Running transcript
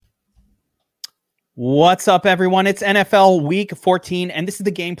What's up, everyone? It's NFL Week 14, and this is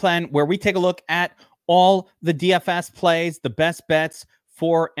the game plan where we take a look at all the DFS plays, the best bets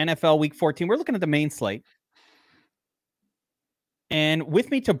for NFL Week 14. We're looking at the main slate. And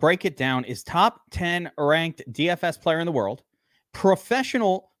with me to break it down is top 10 ranked DFS player in the world,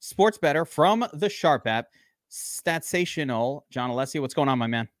 professional sports bettor from the Sharp app, Statsational, John Alessio. What's going on, my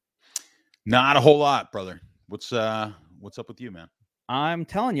man? Not a whole lot, brother. What's up with you, man? I'm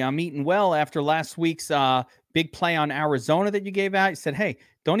telling you, I'm eating well after last week's big play on Arizona that you gave out. You said, hey,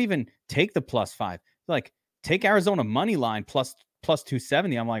 don't even take the +5. Like, take Arizona money line plus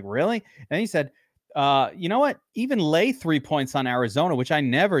 270. I'm like, really? And he said, you know what? Even lay 3 points on Arizona, which I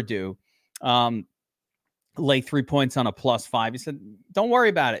never do. Lay 3 points on a +5. He said, don't worry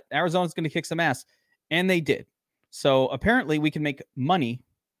about it. Arizona's going to kick some ass. And they did. So apparently we can make money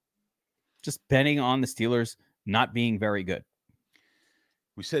just betting on the Steelers not being very good.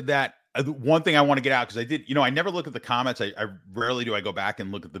 We said that. One thing I want to get out, because I did, I never look at the comments. I rarely do I go back and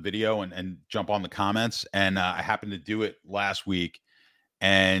look at the video and jump on the comments. And I happened to do it last week.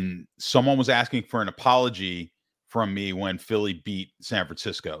 And someone was asking for an apology from me when Philly beat San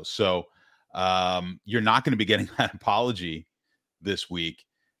Francisco. So you're not going to be getting that apology this week.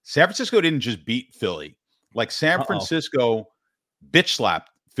 San Francisco didn't just beat Philly. Like, San Francisco bitch slapped.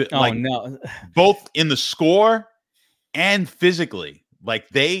 No. Both in the score and physically. Like,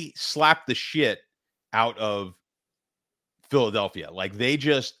 they slapped the shit out of Philadelphia. Like, they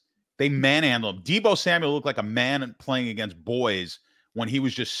manhandled him. Deebo Samuel looked like a man playing against boys when he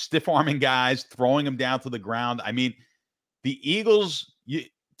was just stiff-arming guys, throwing them down to the ground. I mean, the Eagles,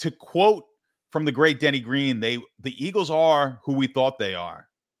 to quote from the great Denny Green, the Eagles are who we thought they are.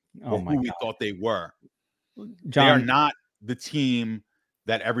 We thought they were. John, they are not the team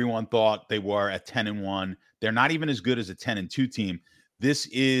that everyone thought they were at 10-1. They're not even as good as a 10-2 team. This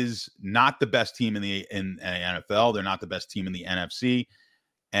is not the best team in the NFL. They're not the best team in the NFC.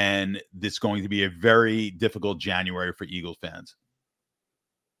 And this is going to be a very difficult January for Eagles fans.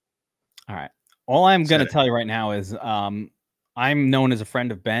 All right. All I'm going to tell you right now is I'm known as a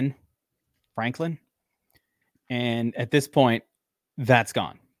friend of Ben Franklin. And at this point, that's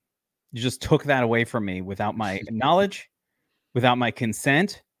gone. You just took that away from me without my knowledge, without my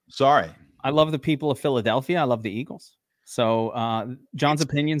consent. Sorry. I love the people of Philadelphia. I love the Eagles. So John's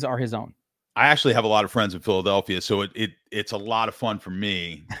opinions are his own. I actually have a lot of friends in Philadelphia, so it's a lot of fun for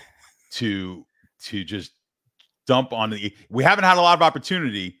me to just dump on the. We haven't had a lot of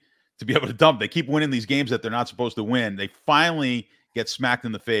opportunity to be able to dump. They keep winning these games that they're not supposed to win. They finally get smacked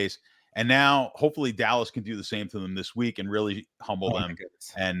in the face, and now hopefully Dallas can do the same to them this week and really humble them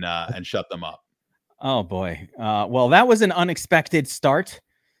and shut them up. Oh boy! Well, that was an unexpected start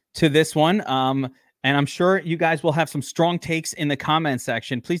to this one. And I'm sure you guys will have some strong takes in the comment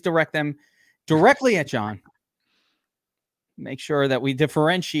section. Please direct them directly at John. Make sure that we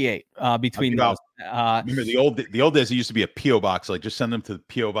differentiate between those. Remember the old days, it used to be a P.O. box. Like, just send them to the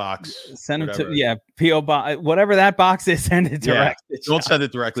P.O. box. Send them to, P.O. box. Whatever that box is, send it directly. Don't send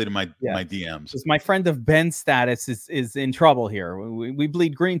it directly to my DMs. Because my friend of Ben's status is in trouble here. We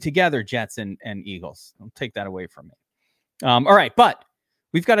bleed green together, Jets and Eagles. Don't take that away from me. All right, but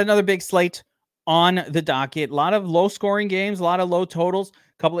we've got another big slate on the docket. A lot of low scoring games, a lot of low totals,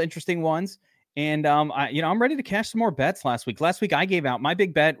 a couple of interesting ones. And I'm ready to cash some more bets last week. Last week I gave out my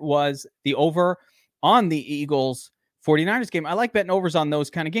big bet was the over on the Eagles 49ers game. I like betting overs on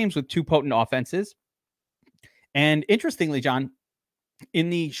those kind of games with two potent offenses. And interestingly, John, in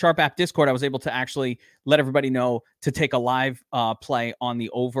the Sharp app Discord, I was able to actually let everybody know to take a live play on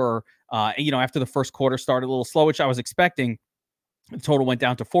the over. After the first quarter started a little slow, which I was expecting. The total went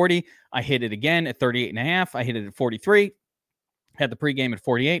down to 40. I hit it again at 38.5. I hit it at 43. Had the pregame at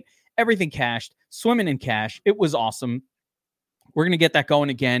 48. Everything cashed. Swimming in cash. It was awesome. We're going to get that going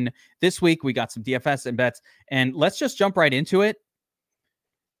again this week. We got some DFS and bets. And let's just jump right into it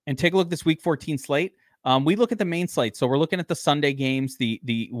and take a look at this Week 14 slate. We look at the main slate. So we're looking at the Sunday games,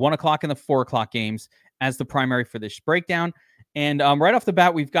 the 1 o'clock and the 4 o'clock games as the primary for this breakdown. And right off the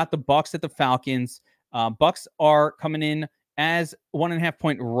bat, we've got the Bucs at the Falcons. Bucs are coming in as 1.5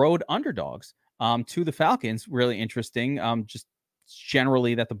 point road underdogs to the Falcons. Really interesting. Just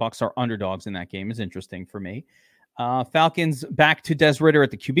generally that the Bucs are underdogs in that game is interesting for me. Falcons back to Des Ridder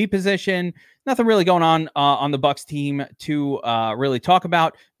at the QB position. Nothing really going on the Bucs team to really talk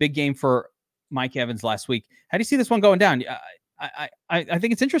about. Big game for Mike Evans last week. How do you see this one going down? I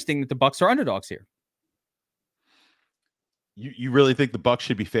think it's interesting that the Bucs are underdogs here. You really think the Bucs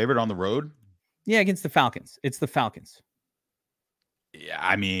should be favored on the road? Yeah, against the Falcons. It's the Falcons. Yeah,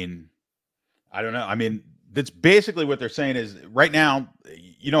 I mean, I don't know. I mean, that's basically what they're saying is right now,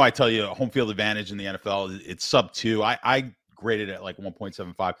 I tell you home field advantage in the NFL, it's sub 2. I graded it at like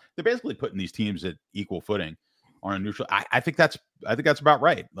 1.75. They're basically putting these teams at equal footing on a neutral. I think that's about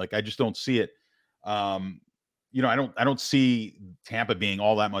right. Like, I just don't see it. I don't see Tampa being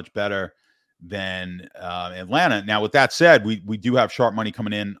all that much better than Atlanta. Now, with that said, we do have sharp money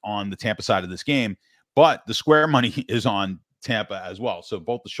coming in on the Tampa side of this game, but the square money is on Tampa as well. So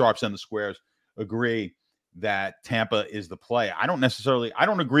both the sharps and the squares agree that Tampa is the play. I don't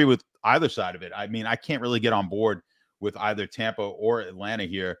agree with either side of it. I mean, I can't really get on board with either Tampa or Atlanta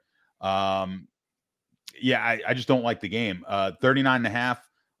here. I just don't like the game. 39.5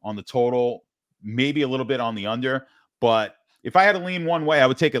 on the total, maybe a little bit on the under, but if I had to lean one way, I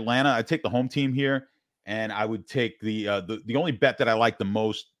would take Atlanta. I'd take the home team here, and I would take the only bet that I like the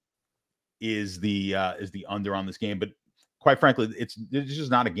most is the under on this game. But quite frankly, it's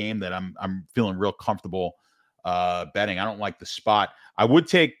just not a game that I'm feeling real comfortable betting. I don't like the spot. I would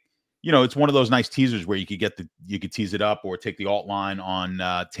take, it's one of those nice teasers where you could tease it up or take the alt line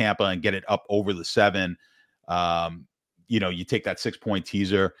on Tampa and get it up over the 7. You take that 6-point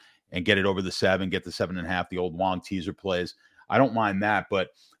teaser and get it over the 7, get the 7.5, the old Wong teaser plays. I don't mind that,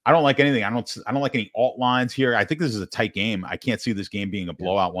 but I don't like anything. I don't like any alt lines here. I think this is a tight game. I can't see this game being a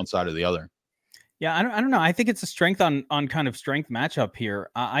blowout one side or the other. Yeah, I don't know. I think it's a strength on kind of strength matchup here.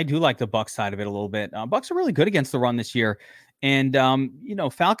 I do like the Bucs side of it a little bit. Bucs are really good against the run this year. And,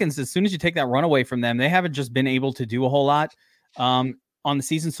 Falcons, as soon as you take that run away from them, they haven't just been able to do a whole lot on the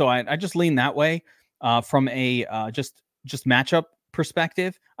season. So I just lean that way from a just matchup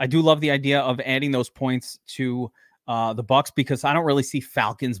perspective. I do love the idea of adding those points to the Bucs because I don't really see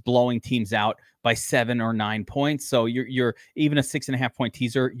Falcons blowing teams out by 7 or 9 points. So you're even a 6.5 point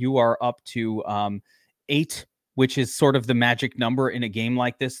teaser. You are up to 8, which is sort of the magic number in a game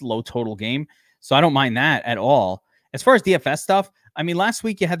like this, low total game. So I don't mind that at all. As far as DFS stuff, I mean, last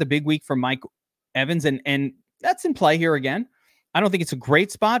week you had the big week from Mike Evans, and that's in play here again. I don't think it's a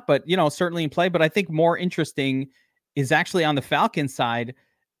great spot, but certainly in play. But I think more interesting is actually on the Falcons side.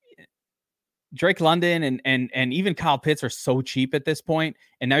 Drake London and even Kyle Pitts are so cheap at this point,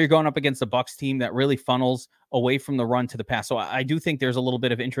 and now you're going up against a Bucs team that really funnels away from the run to the pass. So I do think there's a little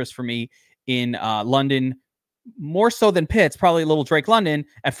bit of interest for me in London, more so than Pitts, probably a little Drake London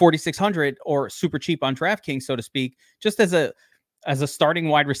at 4,600 or super cheap on DraftKings, so to speak, just as a starting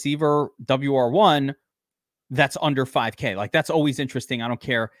wide receiver WR1 that's under 5K. Like, that's always interesting. I don't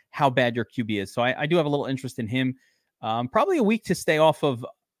care how bad your QB is. So I do have a little interest in him. Probably a week to stay off of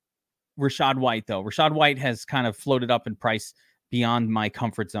Rachaad White, though. Rachaad White has kind of floated up in price beyond my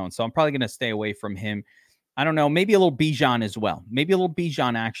comfort zone. So I'm probably going to stay away from him. I don't know. Maybe a little Bijan as well. Maybe a little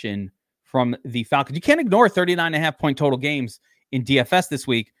Bijan action from the Falcons. You can't ignore 39.5 point total games in DFS this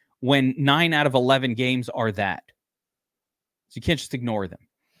week when 9 out of 11 games are that. So you can't just ignore them.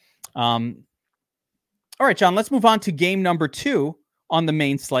 All right, John, let's move on to game number 2 on the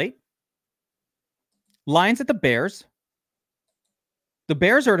main slate. Lions at the Bears. The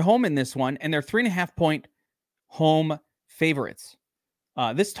Bears are at home in this one, and they're 3.5 point home favorites.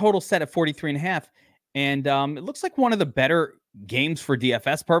 This total set at 43.5, and it looks like one of the better games for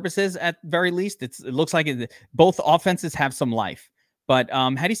DFS purposes at very least. It looks like both offenses have some life. But how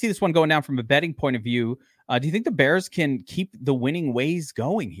do you see this one going down from a betting point of view? Do you think the Bears can keep the winning ways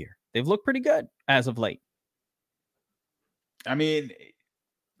going here? They've looked pretty good as of late. I mean,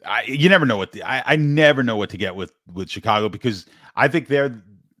 you never know I never know what to get with Chicago, because I think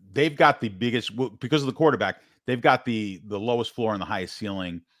they've got the biggest, because of the quarterback, they've got the lowest floor and the highest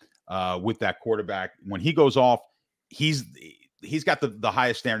ceiling with that quarterback. When he goes off, he's got the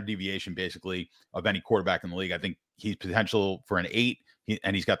highest standard deviation basically of any quarterback in the league. I think he's potential for an 8,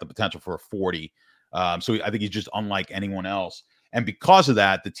 and he's got the potential for a 40. So I think he's just unlike anyone else. And because of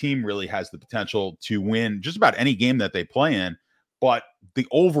that, the team really has the potential to win just about any game that they play in. But the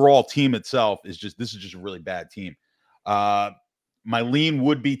overall team itself this is just a really bad team. My lean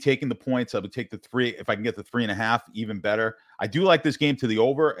would be taking the points. I would take the 3. If I can get the 3.5, even better. I do like this game to the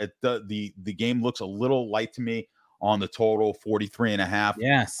over. The game looks a little light to me on the total, 43.5.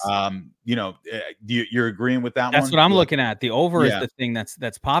 Yes. You're agreeing with that one? That's what I'm looking at. The over is the thing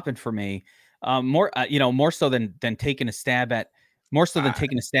that's popping for me. More so than taking a stab at the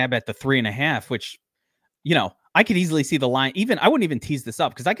 3.5, which, I could easily see the line. I wouldn't even tease this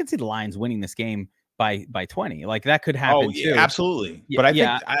up because I could see the Lions winning this game by 20. Like, that could happen too. Absolutely. But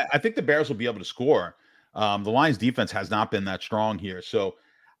I think the Bears will be able to score. The Lions defense has not been that strong here. So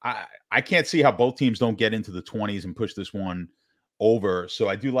I can't see how both teams don't get into the 20s and push this one over. So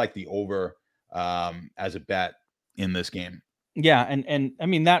I do like the over as a bet in this game. Yeah, and I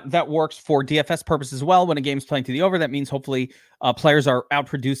mean that works for DFS purposes as well. When a game's playing to the over, that means hopefully players are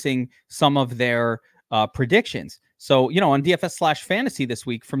outproducing some of their predictions. So on DFS/fantasy this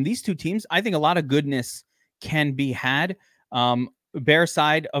week from these two teams, I think a lot of goodness can be had. Bear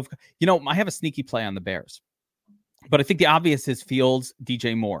side of I have a sneaky play on the Bears, but I think the obvious is Fields,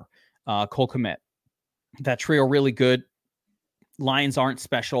 DJ Moore, Cole Kmet. That trio really good. Lions aren't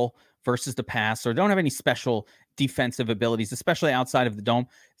special versus the pass, or don't have any special defensive abilities, especially outside of the dome,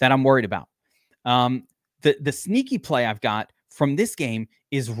 that I'm worried about. The sneaky play I've got from this game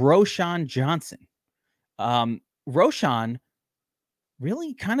is Roschon Johnson. Roschon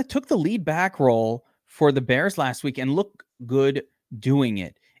really kind of took the lead back role for the Bears last week and looked good doing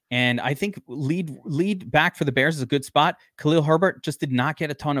it. And I think lead back for the Bears is a good spot. Khalil Herbert just did not get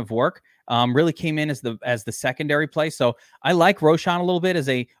a ton of work. Really came in as the secondary play. So I like Roschon a little bit as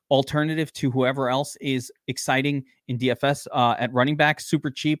a alternative to whoever else is exciting in DFS at running back. Super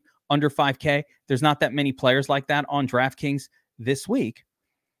cheap, under 5K. There's not that many players like that on DraftKings this week.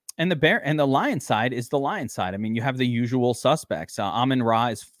 And the Lion side is the Lion side. I mean, you have the usual suspects. Amon-Ra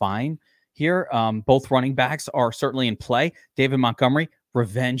is fine here. Both running backs are certainly in play. David Montgomery,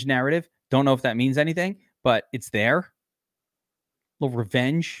 revenge narrative. Don't know if that means anything, but it's there. A little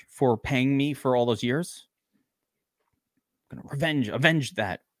revenge for paying me for all those years. I'm gonna avenge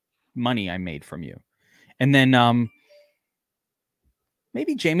that money I made from you. And then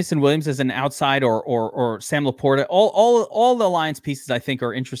maybe Jameson Williams as an outside or Sam Laporta. All the Lions pieces I think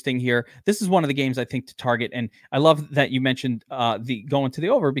are interesting here. This is one of the games I think to target. And I love that you mentioned the going to the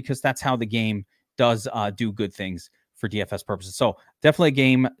over, because that's how the game does do good things for DFS purposes. So definitely a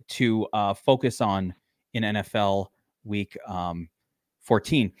game to focus on in NFL week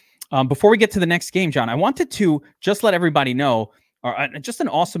 14. Before we get to the next game, John, I wanted to just let everybody know just an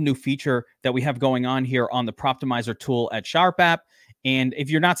awesome new feature that we have going on here on the Proptimizer tool at Sharp App. And if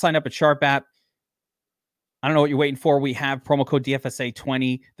you're not signed up at Sharp App, I don't know what you're waiting for. We have promo code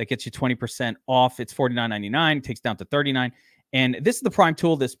DFSA20 that gets you 20% off. It's $49.99. It takes down to $39. And this is the prime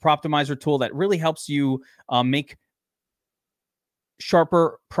tool, this Proptimizer tool that really helps you make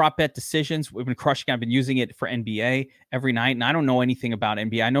sharper prop bet decisions. We've been crushing. I've been using it for NBA every night, and I don't know anything about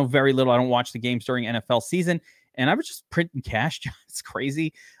NBA. I know very little. I don't watch the games during NFL season, and I was just printing cash. It's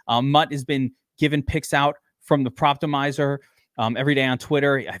crazy. Mutt has been giving picks out from the Proptimizer every day on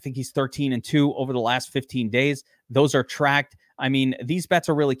Twitter. I think he's 13-2 over the last 15 days. Those are tracked. I mean, these bets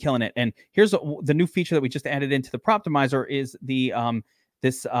are really killing it. And here's the new feature that we just added into the Proptimizer is the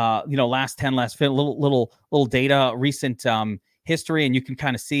last 10, last 15, little data, recent history, and you can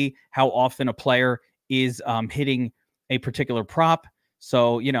kind of see how often a player is hitting a particular prop.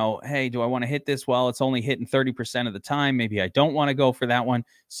 So, hey, do I want to hit this? Well, it's only hitting 30% of the time. Maybe I don't want to go for that one.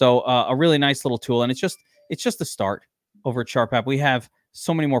 So a really nice little tool. And it's just a start over at Sharp App. We have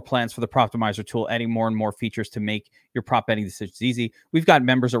so many more plans for the Proptimizer tool, adding more and more features to make your prop betting decisions easy. We've got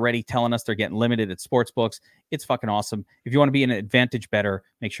members already telling us they're getting limited at sportsbooks. It's fucking awesome. If you want to be an advantage bettor,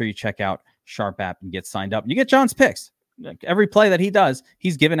 make sure you check out Sharp App and get signed up. You get John's picks. Every play that he does,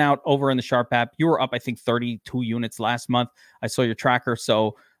 he's given out over in the Sharp App. You were up, I think, 32 units last month. I saw your tracker.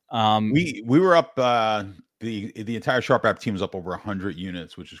 So we were up. The entire Sharp App team was up over 100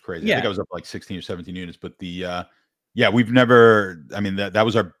 units, which is crazy. Yeah. I think I was up like 16 or 17 units. But we've never. I mean, that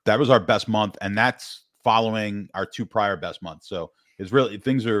was our best month, and that's following our two prior best months. So it's really,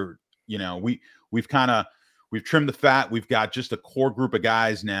 things are, we've trimmed the fat. We've got just a core group of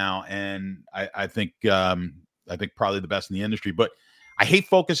guys now, and I think probably the best in the industry. But I hate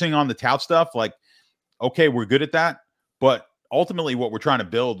focusing on the tout stuff. Like, okay, we're good at that, but ultimately what we're trying to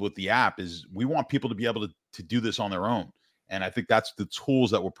build with the app is we want people to be able to do this on their own. And I think that's the tools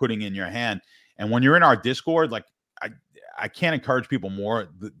that we're putting in your hand. And when you're in our Discord, like, I can't encourage people more.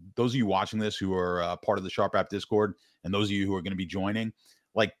 Those of you watching this who are part of the Sharp App Discord, and those of you who are going to be joining,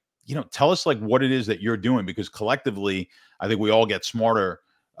 like, tell us like what it is that you're doing, because collectively, I think we all get smarter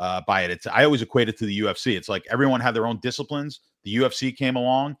by it. I always equate it to the UFC. It's like everyone had their own disciplines. The UFC came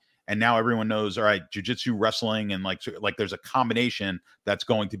along, and now everyone knows, all right, jiu-jitsu, wrestling, and like there's a combination that's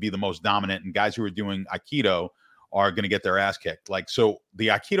going to be the most dominant, and guys who are doing Aikido are going to get their ass kicked. Like, so the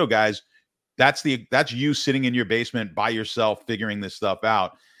Aikido guys, that's you sitting in your basement by yourself figuring this stuff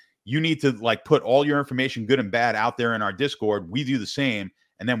out. You need to like put all your information, good and bad, out there in our Discord. We do the same,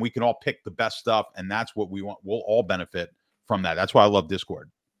 and then we can all pick the best stuff, and that's what we want. We'll all benefit from that. That's why I love Discord.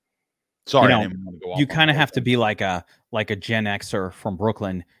 Sorry, I didn't want to go off. You kind of have to be like a Gen Xer from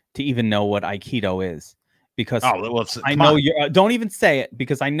Brooklyn to even know what Aikido is, because I know you don't even say it,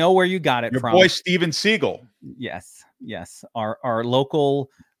 because I know where you got it from. Your boy Steven Seagal. Yes, our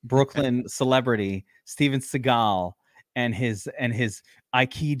local Brooklyn celebrity Steven Seagal his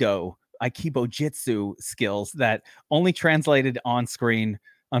Aikido jitsu skills that only translated on screen.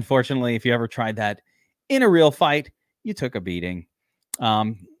 Unfortunately, if you ever tried that in a real fight, you took a beating.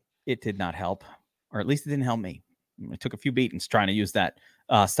 It did not help, or at least it didn't help me. I took a few beatings trying to use that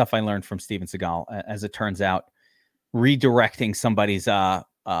stuff I learned from Steven Seagal. As it turns out, redirecting somebody's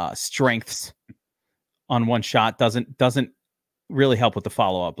strengths on one shot doesn't really help with the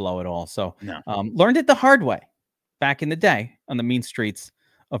follow-up blow at all. So learned it the hard way back in the day on the mean streets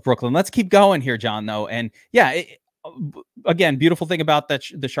of Brooklyn. Let's keep going here, John, though. And yeah, again, beautiful thing about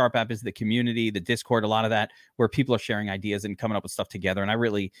the Sharp app is the community, the Discord, a lot of that where people are sharing ideas and coming up with stuff together.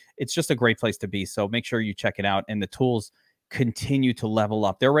 And it's just a great place to be. So make sure you check it out. And the tools continue to level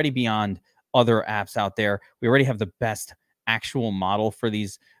up. They're already beyond other apps out there. We already have the best actual model for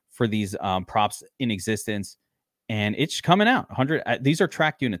these props in existence. And it's coming out 100. These are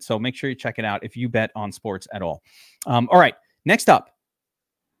tracked units. So make sure you check it out if you bet on sports at all. All right. Next up,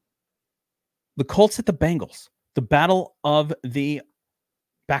 the Colts at the Bengals. The battle of the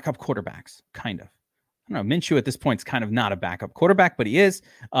backup quarterbacks, kind of. I don't know. Minshew at this point is kind of not a backup quarterback, but he is.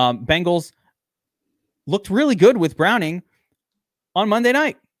 Bengals looked really good with Browning on Monday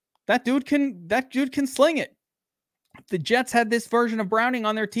night. That dude can sling it. If the Jets had this version of Browning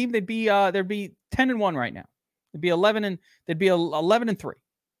on their team, they'd be 10-1 right now. They'd be 11-3.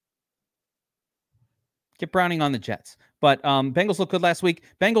 Get Browning on the Jets. But Bengals look good last week.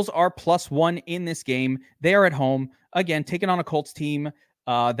 Bengals are +1 in this game. They are at home. Again, taking on a Colts team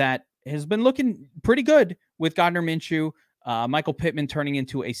that has been looking pretty good with Gardner Minshew. Michael Pittman turning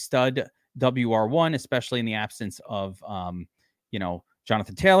into a stud WR1, especially in the absence of,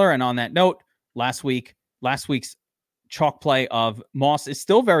 Jonathan Taylor. And on that note, last week's chalk play of Moss is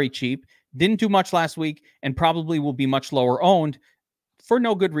still very cheap. Didn't do much last week and probably will be much lower owned for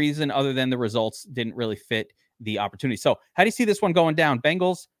no good reason other than the results didn't really fit the opportunity. So how do you see this one going down?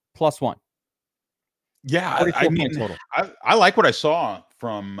 Bengals +1. Yeah, I like what I saw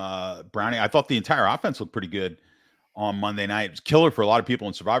from Browning. I thought the entire offense looked pretty good on Monday night. It was killer for a lot of people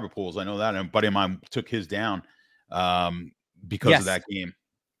in survivor pools. I know that, and a buddy of mine took his down because of that game.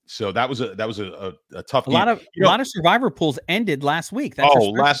 So that was a tough game. A lot of survivor pools ended last week.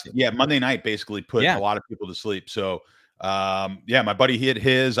 Monday night basically put a lot of people to sleep. So my buddy hit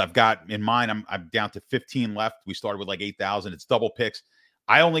his. I've got in mine. I'm down to 15 left. We started with like 8,000. It's double picks.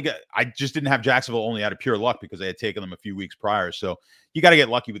 I just didn't have Jacksonville only out of pure luck because I had taken them a few weeks prior. So you got to get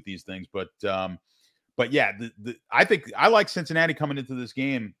lucky with these things. But yeah, I think I like Cincinnati coming into this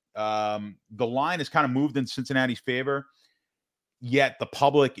game. The line has kind of moved in Cincinnati's favor, yet the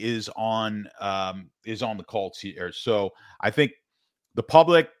public is on the Colts here. So I think the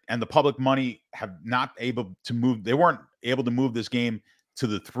public and the public money have not able to move. They weren't able to move this game to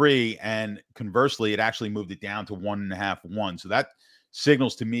the 3, and conversely, it actually moved it down to 1.5, 1. So that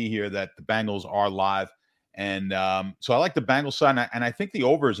signals to me here that the Bengals are live. And so I like the Bengals side, and I think the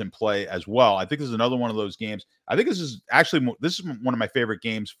over is in play as well. I think this is another one of those games. I think this is one of my favorite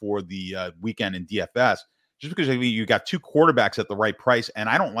games for the weekend in DFS, just because you got two quarterbacks at the right price, and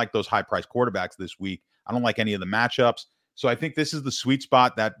I don't like those high-priced quarterbacks this week. I don't like any of the matchups. So I think this is the sweet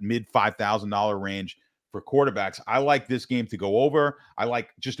spot, that mid $5,000 range for quarterbacks. I like this game to go over. I like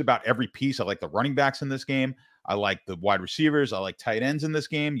just about every piece. I like the running backs in this game. I like the wide receivers. I like tight ends in this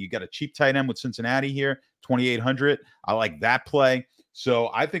game. You got a cheap tight end with Cincinnati here, 2,800. I like that play.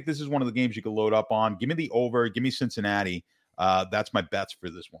 So I think this is one of the games you can load up on. Give me the over. Give me Cincinnati. That's my bets for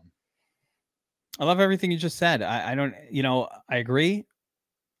this one. I love everything you just said. I agree.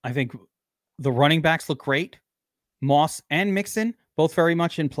 I think the running backs look great. Moss and Mixon, both very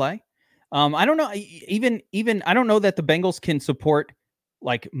much in play. I don't know. Even I don't know that the Bengals can support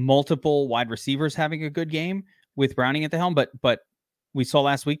like multiple wide receivers having a good game with Browning at the helm, but we saw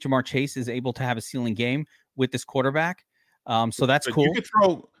last week Jamar Chase is able to have a ceiling game with this quarterback. So that's cool.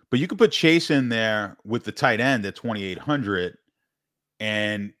 You could put Chase in there with the tight end at 2,800,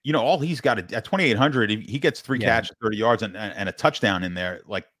 and all he's got at 2,800, he gets 3 catches, 30 yards, and a touchdown in there.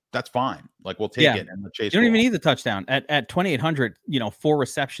 Like, that's fine. Like, we'll take it. And the Chase. You don't even need the touchdown at 2,800. 4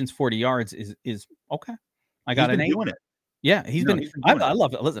 receptions, 40 yards is okay. I got an 8. Doing it. Yeah, he's been I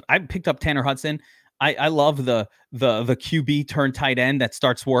love it. Listen, I picked up Tanner Hudson. I love the QB turn tight end that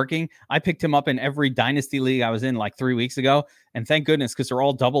starts working. I picked him up in every dynasty league I was in like 3 weeks ago, and thank goodness, because they're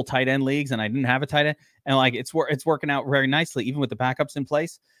all double tight end leagues, and I didn't have a tight end, and like it's working out very nicely, even with the backups in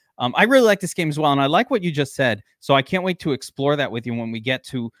place. I really like this game as well, and I like what you just said. So I can't wait to explore that with you when we get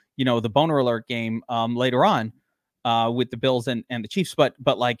to the Boner Alert game later on with the Bills and the Chiefs. But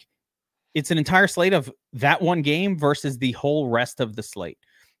like, it's an entire slate of that one game versus the whole rest of the slate.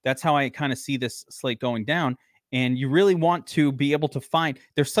 That's how I kind of see this slate going down. And you really want to be able to find,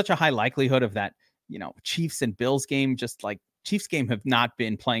 there's such a high likelihood of that, Chiefs and Bills game, just like Chiefs game have not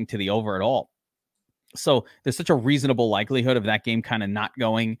been playing to the over at all. So there's such a reasonable likelihood of that game kind of not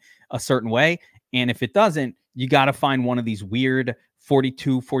going a certain way. And if it doesn't, you got to find one of these weird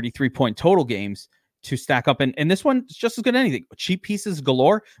 42, 43 point total games to stack up. And this one is just as good as anything. Cheap pieces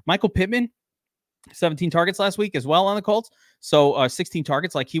galore. Michael Pittman, 17 targets last week as well on the Colts. So 16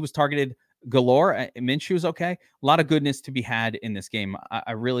 targets, like he was targeted galore. Minshew's okay. A lot of goodness to be had in this game.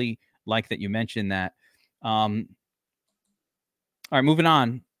 I really like that you mentioned that. All right, moving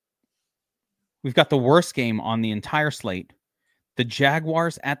on. We've got the worst game on the entire slate, the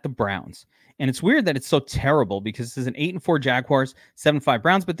Jaguars at the Browns. And it's weird that it's so terrible because this is an 8-4 Jaguars, 7-5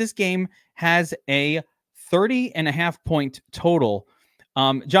 Browns, but this game has a 30.5 point total.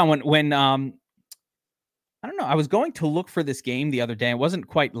 John, when I don't know, I was going to look for this game the other day. It wasn't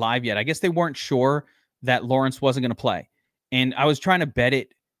quite live yet. I guess they weren't sure that Lawrence wasn't going to play. And I was trying to bet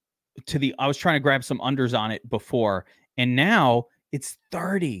it I was trying to grab some unders on it before. And now it's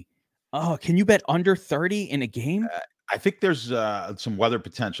 30. Oh, can you bet under 30 in a game? I think there's some weather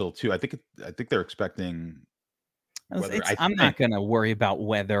potential too. I think they're expecting weather. I'm not going to worry about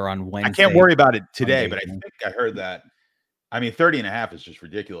weather on Wednesday. I can't worry about it today, but I think I heard that. I mean, 30.5 is just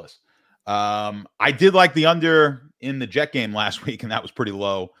ridiculous. I did like the under in the Jet game last week, and that was pretty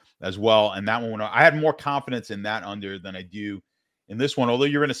low as well. And that one, I had more confidence in that under than I do in this one. Although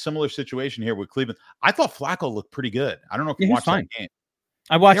you're in a similar situation here with Cleveland, I thought Flacco looked pretty good. I don't know if you watched that game.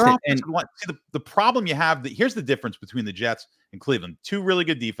 I watched it. And see, the problem you have, here's the difference between the Jets and Cleveland. Two really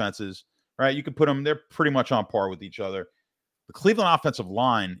good defenses, right? You could put them, they're pretty much on par with each other. The Cleveland offensive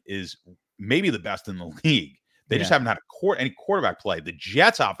line is maybe the best in the league. They just haven't had any quarterback play. The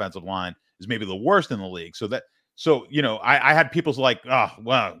Jets offensive line is maybe the worst in the league. So I had people's like, oh,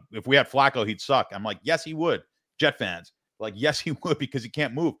 well, if we had Flacco, he'd suck. I'm like, yes, he would. Jet fans, like, yes, he would, because he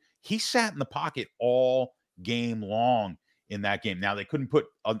can't move. He sat in the pocket all game long in that game. Now, they couldn't put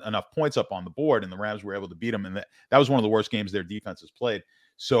enough points up on the board, and the Rams were able to beat them. And that was one of the worst games their defense has played.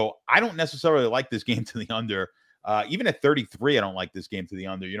 So I don't necessarily like this game to the under. Even at 33, I don't like this game to the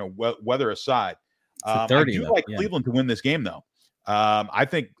under, weather aside. 30, I do like Cleveland to win this game, though. I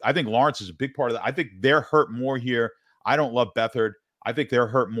think Lawrence is a big part of that. I think they're hurt more here. I don't love Beathard. I think they're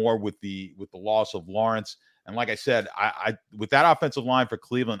hurt more with the loss of Lawrence. And like I said, I with that offensive line for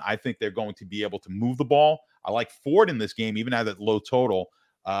Cleveland, I think they're going to be able to move the ball. I like Ford in this game, even at that low total.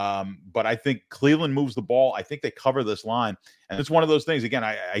 But I think Cleveland moves the ball. I think they cover this line. And it's one of those things, again,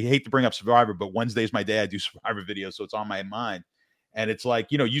 I hate to bring up Survivor, but Wednesday's my day. I do Survivor videos, so it's on my mind. And it's like,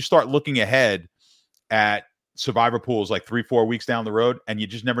 you start looking ahead at Survivor pools like 3-4 weeks down the road, and you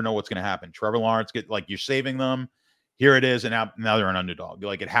just never know what's going to happen. Trevor Lawrence, you're saving them. Here it is, and now they're an underdog.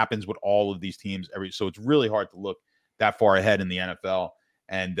 Like, it happens with all of these teams so it's really hard to look that far ahead in the NFL.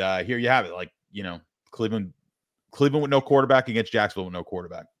 And here you have it, Cleveland with no quarterback against Jacksonville with no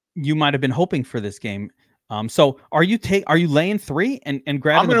quarterback. You might have been hoping for this game. So are you laying 3 and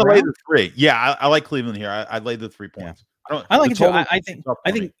grabbing? I'm going to lay the 3. Yeah, I like Cleveland here. I laid the 3 points. Yeah. I like it too.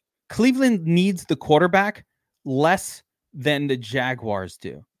 I think Cleveland needs the quarterback less than the Jaguars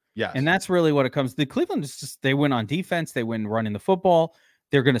do. Yeah. And that's really what it comes to. The Cleveland is just, they win on defense. They win running the football.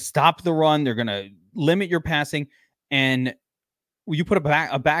 They're going to stop the run. They're going to limit your passing. And you put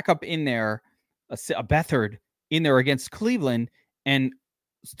a backup in there, a Beathard in there against Cleveland. And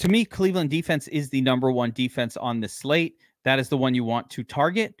to me, Cleveland defense is the number one defense on the slate. That is the one you want to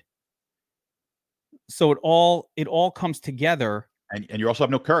target. So it all comes together. And you also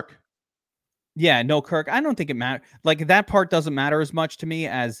have no Kirk. Yeah, no Kirk. I don't think it matters. Like, that part doesn't matter as much to me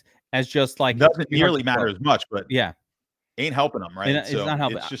as just like doesn't nearly matter as much, but yeah, ain't helping them, right? It's not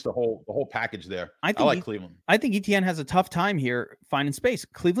helping. It's just the whole package there. I like Cleveland. I think ETN has a tough time here finding space.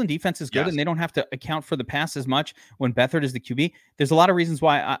 Cleveland defense is good, and they don't have to account for the pass as much when Beathard is the QB. There's a lot of reasons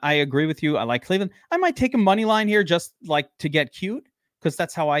why I agree with you. I like Cleveland. I might take a money line here just like to get cute, because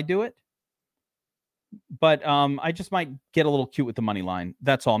that's how I do it. But I just might get a little cute with the money line.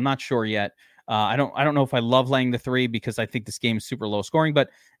 That's all. I'm not sure yet. I don't know if I love laying the 3 because I think this game is super low scoring, but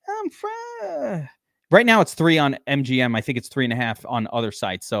right now it's 3 on MGM. I think it's 3.5 on other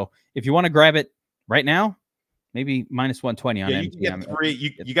sites. So if you want to grab it right now, maybe minus 120 on MGM. You get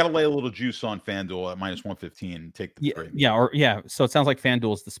 3. You got to lay a little juice on FanDuel at minus 115 and take the 3. Yeah. So it sounds like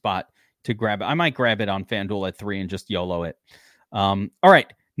FanDuel is the spot to grab it. I might grab it on FanDuel at 3 and just YOLO it. All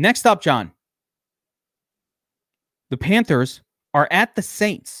right. Next up, John. The Panthers are at the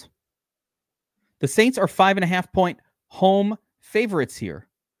Saints. The Saints are 5.5 point home favorites here.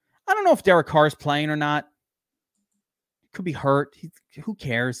 I don't know if Derek Carr is playing or not. Could be hurt. Who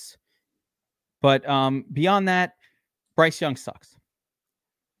cares? But beyond that, Bryce Young sucks.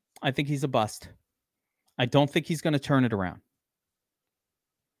 I think he's a bust. I don't think he's going to turn it around.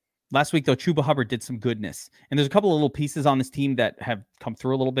 Last week, though, Chuba Hubbard did some goodness. And there's a couple of little pieces on this team that have come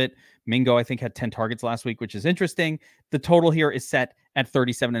through a little bit. Mingo, I think, had 10 targets last week, which is interesting. The total here is set at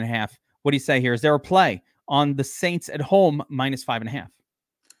 37.5. What do you say here? Is there a play on the Saints at home minus 5.5?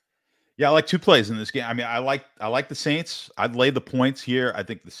 Yeah, I like 2 plays in this game. I mean, I like the Saints. I'd lay the points here. I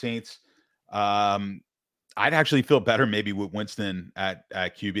think the Saints. I'd actually feel better maybe with Winston at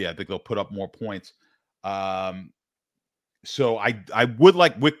QB. I think they'll put up more points. So I would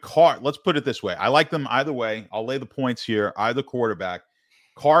like with Carr. Let's put it this way. I like them either way. I'll lay the points here. Either quarterback.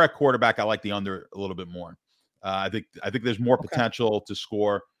 Carr at quarterback. I like the under a little bit more. I think there's more potential to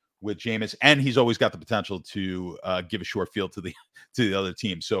score with Jameis, and he's always got the potential to give a short field to the other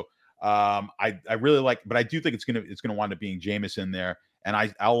team. So I really like, but I do think it's gonna wind up being Jameis in there, and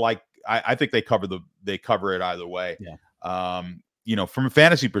I think they cover it either way. Yeah. From a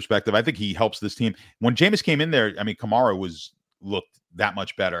fantasy perspective, I think he helps this team. When Jameis came in there, I mean, Kamara looked that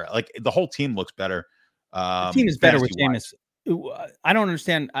much better. Like the whole team looks better. The team is better with Jameis. I don't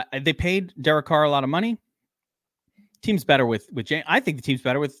understand. They paid Derek Carr a lot of money. Team's better with Jameis. I think the team's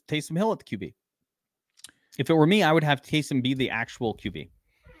better with Taysom Hill at the QB. If it were me, I would have Taysom be the actual QB,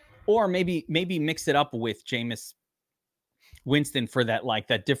 or maybe mix it up with Jameis Winston for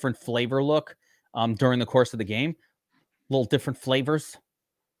that different flavor look during the course of the game. Little different flavors,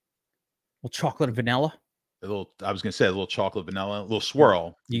 a little chocolate and vanilla. I was going to say a little chocolate vanilla, a little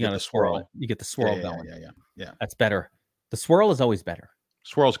swirl. You got a swirl. You get the swirl going. Yeah. That's better. The swirl is always better.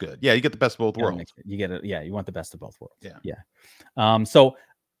 Swirl's good. Yeah, you get the best of both worlds. You get it. Yeah, you want the best of both worlds. Yeah. So,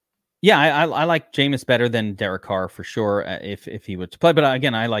 yeah, I like Jameis better than Derek Carr for sure if he were to play. But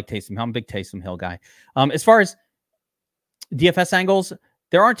again, I like Taysom Hill. I'm a big Taysom Hill guy. As far as DFS angles,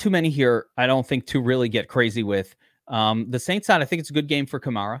 there aren't too many here. I don't think to really get crazy with. The Saints side, I think it's a good game for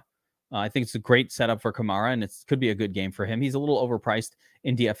Kamara. I think it's a great setup for Kamara, and it could be a good game for him. He's a little overpriced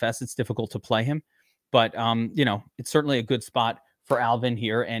in DFS. It's difficult to play him, but it's certainly a good spot for Alvin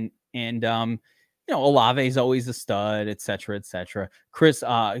here. And Olave is always a stud, et cetera, et cetera. Chris,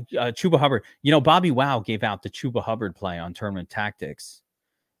 Chuba Hubbard. Bobby Wow gave out the Chuba Hubbard play on Tournament Tactics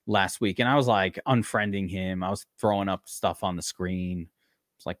last week, and I was like unfriending him. I was throwing up stuff on the screen.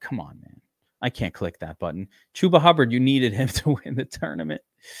 It's like, come on, man. I can't click that button. Chuba Hubbard, you needed him to win the tournament.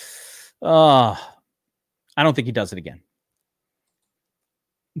 I don't think he does it again.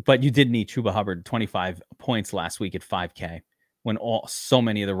 But you did need Chuba Hubbard 25 points last week at 5K when so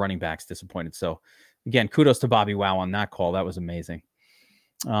many of the running backs disappointed. So, again, kudos to Bobby Wow on that call. That was amazing.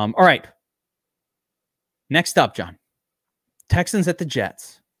 All right. Next up, John. Texans at the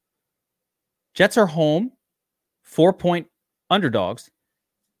Jets. Jets are home, 4-point underdogs.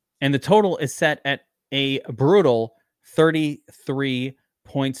 And the total is set at a brutal 33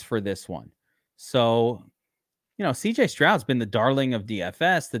 points for this one. So, CJ Stroud's been the darling of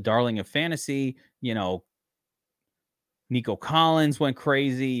DFS, the darling of fantasy. Nico Collins went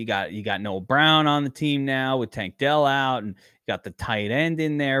crazy. You got Noah Brown on the team now with Tank Dell out, and you got the tight end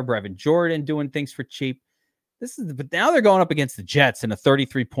in there, Brevin Jordan doing things for cheap. But now they're going up against the Jets in a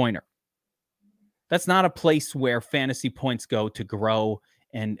 33-pointer. That's not a place where fantasy points go to grow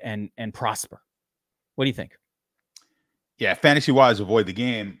and prosper. What do you think? Yeah, fantasy wise, avoid the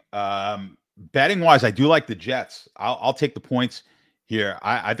game. Betting wise, I do like the Jets. I'll take the points here.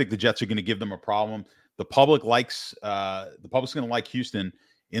 I think the Jets are going to give them a problem. The public's going to like Houston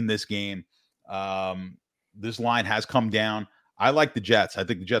in this game. This line has come down. I like the Jets. I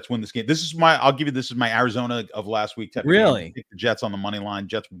think the Jets win this game. This is my Arizona of last week. Really? I think the Jets on the money line.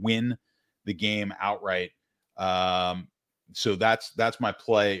 Jets win the game outright. So that's my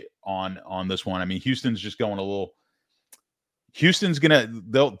play on this one. I mean, Houston's just going a little. Houston's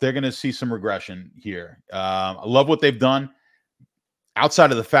they're gonna see some regression here. I love what they've done.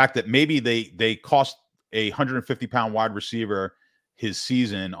 Outside of the fact that maybe they cost a 150-pound wide receiver his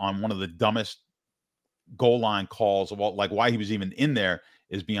season on one of the dumbest goal line calls about like why he was even in there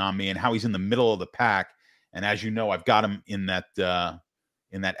is beyond me, and how he's in the middle of the pack. And as you know, I've got him in that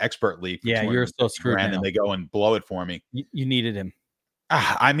expert league. Yeah, you're so screwed. And they go and blow it for me. You needed him.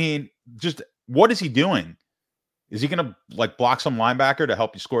 I mean, just what is he doing? Is he going to like block some linebacker to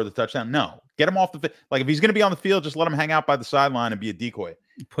help you score the touchdown? No, get him off the field. Like if he's going to be on the field, just let him hang out by the sideline and be a decoy.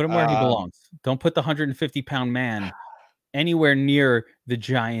 Put him where he belongs. Don't put the 150-pound man anywhere near the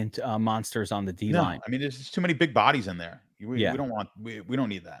giant monsters on the D line. I mean, there's just too many big bodies in there. We don't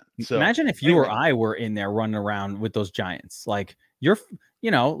need that. So imagine if you or I were in there running around with those giants. Like you're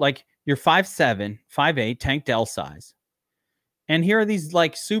 5'7", 5'8", Tank Dell size. And here are these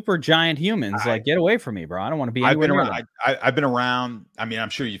like super giant humans. Like, get away from me, bro. I don't want to be anywhere near them. I've been around. I mean, I'm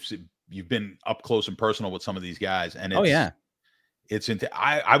sure you've been up close and personal with some of these guys, and I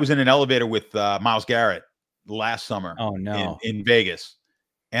was in an elevator with Myles Garrett last summer. Oh no, in Vegas,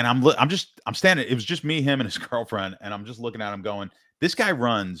 and I'm standing. It was just me, him, and his girlfriend, and I'm just looking at him, going, "This guy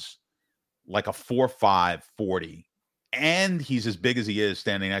runs like a 4.5 40, and he's as big as he is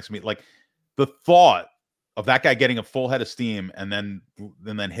standing next to me." Like the thought of that guy getting a full head of steam and then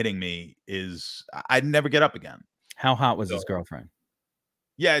hitting me I'd never get up again. How hot was his girlfriend?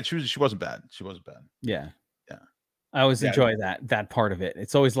 Yeah, she wasn't bad. She wasn't bad. Yeah. I always enjoy that part of it.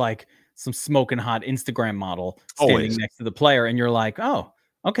 It's always like some smoking hot Instagram model standing next to the player, and you're like, oh,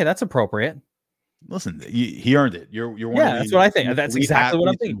 okay, that's appropriate. Listen, he earned it. You're one of that's what I think. That's exactly what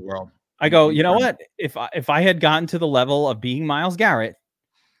I'm thinking. I go, you know what? If I had gotten to the level of being Myles Garrett,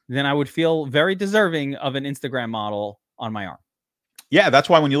 then I would feel very deserving of an Instagram model on my arm. Yeah, that's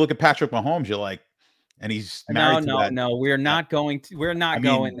why when you look at Patrick Mahomes, you're like, and he's married to that. No, we're not going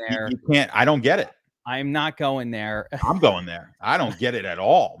there. You can't. I don't get it. I'm not going there. I'm going there. I don't get it at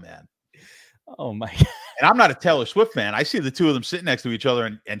all, man. Oh my God. And I'm not a Taylor Swift fan. I see the two of them sitting next to each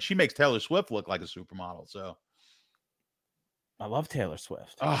other, and she makes Taylor Swift look like a supermodel. So I love Taylor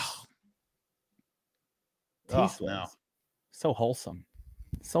Swift. Oh no. So wholesome.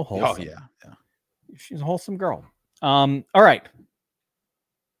 So wholesome. Oh yeah. She's a wholesome girl. All right.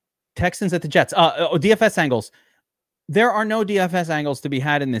 Texans at the Jets. DFS angles. There are no DFS angles to be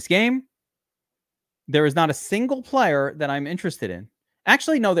had in this game. There is not a single player that I'm interested in.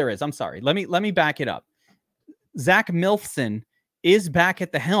 Actually, no, there is. I'm sorry. Let me back it up. Zach Milfson is back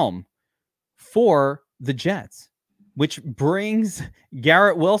at the helm for the Jets, which brings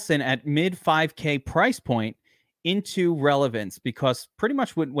Garrett Wilson at mid 5K price point into relevance, because pretty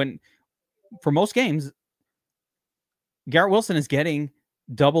much when for most games, Garrett Wilson is getting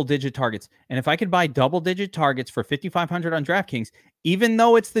double-digit targets. And if I could buy double-digit targets for $5,500 on DraftKings, even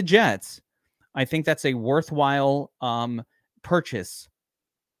though it's the Jets, I think that's a worthwhile purchase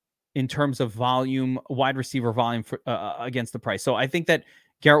in terms of volume, wide receiver volume for, against the price. So I think that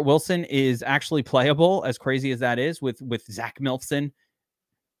Garrett Wilson is actually playable, as crazy as that is, with Zach Milfson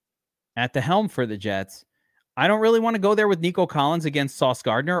at the helm for the Jets. I don't really want to go there with Nico Collins against Sauce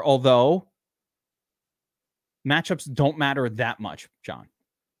Gardner, although matchups don't matter that much, John.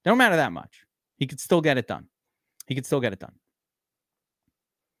 They don't matter that much. He could still get it done.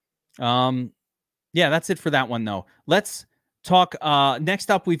 Yeah, that's it for that one, though. Let's talk. Next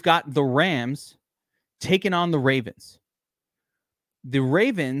up, we've got the Rams taking on the Ravens. The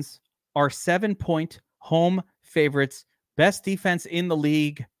Ravens are 7-point home favorites. Best defense in the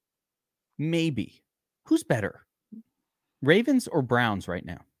league. Maybe. Who's better? Ravens or Browns right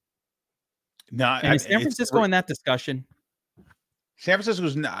now? No, and is San Francisco in that discussion? San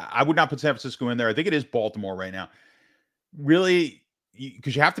Francisco's. I would not put San Francisco in there. I think it is Baltimore right now. Really,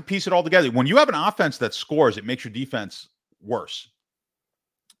 because you have to piece it all together. When you have an offense that scores, it makes your defense worse.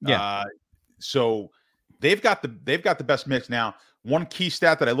 Yeah. So they've got the best mix now. One key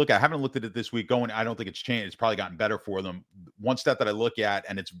stat that I look at, I haven't looked at it this week. I don't think it's changed. It's probably gotten better for them. One stat that I look at,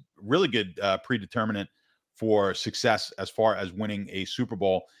 and it's really good predeterminant for success as far as winning a Super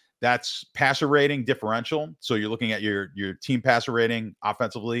Bowl. That's passer rating differential. So you're looking at your team passer rating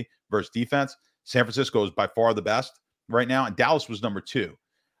offensively versus defense. San Francisco is by far the best right now, and Dallas was number 2.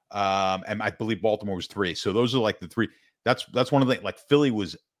 And I believe Baltimore was 3. So those are like the 3. That's one of the, like,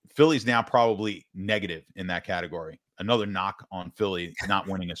 Philly's now probably negative in that category. Another knock on Philly not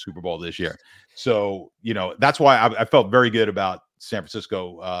winning a Super Bowl this year. So, that's why I felt very good about San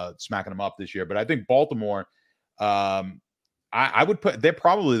Francisco smacking them up this year. But I think Baltimore, I would put, they're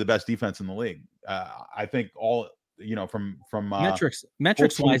probably the best defense in the league. I think all, from metrics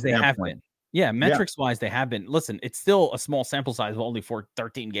wise, they have been. Yeah, metrics-wise, they have been. Listen, it's still a small sample size of only for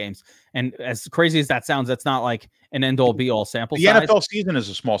 13 games. And as crazy as that sounds, that's not like an end-all, be-all sample size. The NFL season is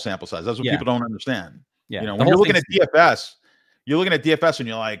a small sample size. That's what people don't understand. Yeah. When you're looking at DFS, and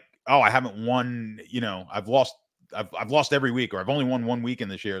you're like, oh, I haven't won, I've lost every week, or I've only won one week in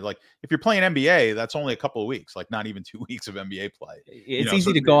this year. Like, if you're playing NBA, that's only a couple of weeks, like not even 2 weeks of NBA play. It's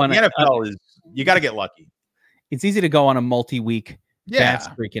easy to go on. The NFL is, you got to get lucky. It's easy to go on a multi-week that's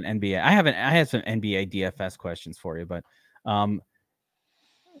freaking NBA. I have some NBA DFS questions for you, but I don't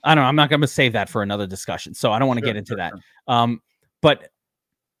know. I'm not going to save that for another discussion, so I don't want to get into that. But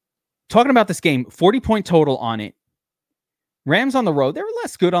talking about this game, 40-point total on it. Rams on the road, they were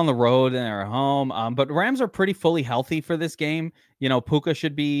less good on the road than they're at home, but Rams are pretty fully healthy for this game. Puka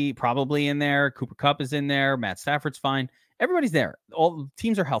should be probably in there. Cooper Kupp is in there. Matt Stafford's fine. Everybody's there. All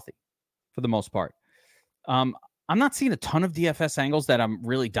teams are healthy for the most part. I'm not seeing a ton of DFS angles that I'm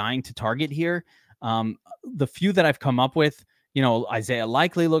really dying to target here. The few that I've come up with, Isaiah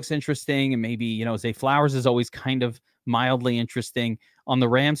Likely looks interesting, and maybe, Zay Flowers is always kind of mildly interesting. On the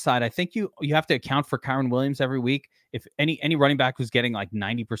Rams side, I think you have to account for Kyron Williams every week. If any running back who's getting like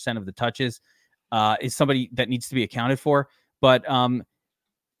 90% of the touches is somebody that needs to be accounted for. But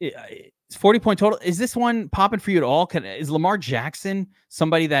it's 40-point total. Is this one popping for you at all? Is Lamar Jackson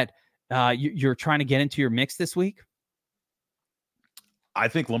somebody that you're trying to get into your mix this week? I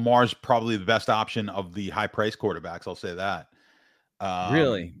think Lamar's probably the best option of the high price quarterbacks. I'll say that.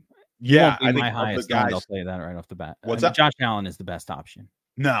 Really? Yeah, I think my highest guys. I'll say that right off the bat. What's that? Josh Allen is the best option.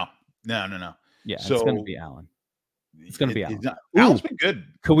 No. Yeah, it's going to be Allen. It's going to be Allen. Allen's been good.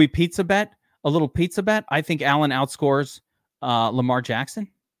 Could we a little pizza bet? I think Allen outscores Lamar Jackson.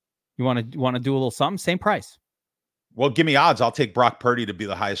 You want to do a little something? Same price. Well, give me odds. I'll take Brock Purdy to be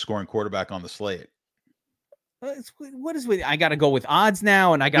the highest scoring quarterback on the slate. What is with? I got to go with odds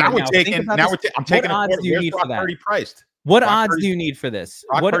now, and I got to think about this. I'm taking what odds do you need for that? Purdy priced. What Brock odds do you need for this?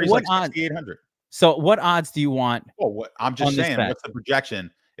 What odds? 6,800. So what odds do you want? Well, I'm just saying, what's the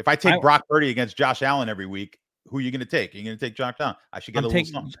projection? If I take Brock Purdy against Josh Allen every week, who are you going to take? Are you going to take Josh Allen? I should get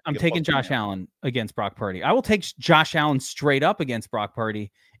I'm taking Josh Allen against Brock Purdy. I will take Josh Allen straight up against Brock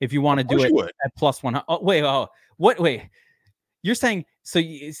Purdy if you want to do it at +100. Oh, wait. You're saying, so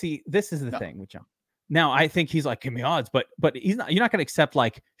you see, this is the thing with John. Now, I think he's like, give me odds, but he's not. You're not going to accept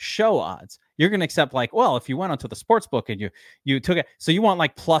like show odds. You're going to accept like, well, if you went onto the sports book and you took it, so you want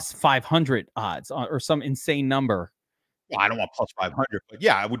like +500 odds or some insane number. Well, I don't want +500, but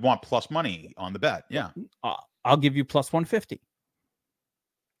yeah, I would want plus money on the bet. Yeah, I'll give you +150.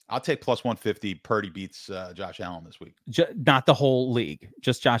 I'll take +150. Purdy beats Josh Allen this week. Not the whole league,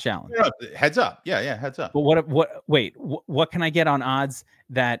 just Josh Allen. Yeah, heads up. Yeah, heads up. But what can I get on odds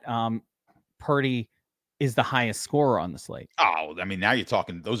that Purdy is the highest scorer on the slate? Oh, I mean, now you're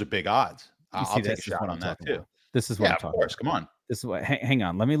talking. Those are big odds. I'll take a shot on that too. About. This is what I'm talking about. Of course. Come on. This is what. Hang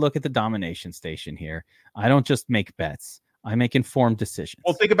on. Let me look at the domination station here. I don't just make bets. I make informed decisions.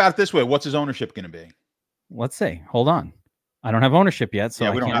 Well, think about it this way. What's his ownership going to be? Let's see. Hold on. I don't have ownership yet, so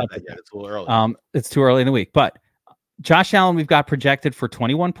we don't have that yet. It's a little early. It's too early in the week. But Josh Allen, we've got projected for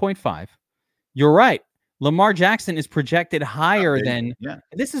 21.5. You're right. Lamar Jackson is projected higher than. Yeah.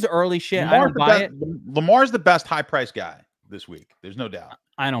 This is early shit. I don't buy it. Lamar's the best high price guy this week. There's no doubt.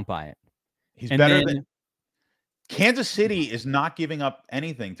 I don't buy it. He's better than. Kansas City is not giving up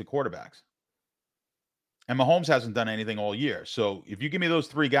anything to quarterbacks. And Mahomes hasn't done anything all year. So if you give me those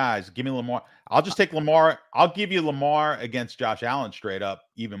three guys, give me Lamar. I'll just take Lamar. I'll give you Lamar against Josh Allen straight up,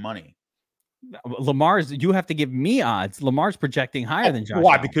 even money. You have to give me odds. Lamar's projecting higher than Josh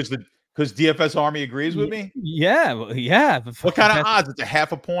Why? Allen. Because DFS Army agrees with me? Yeah. What kind of odds? It's a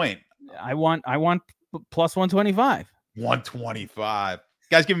half a point. I want +125. 125.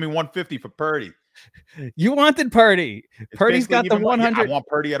 Guy's giving me 150 for Purdy. You wanted Purdy. Purdy's got the 100. Yeah, I want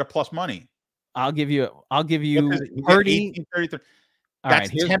Purdy at a plus money. I'll give you Purdy. 18,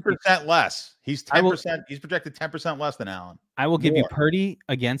 that's 10% less. He's 10%. He's projected 10% less than Allen. I will give you Purdy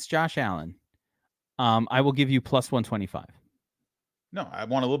against Josh Allen. I will give you +125. No, I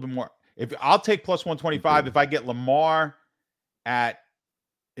want a little bit more. If I'll take +125 if I get Lamar at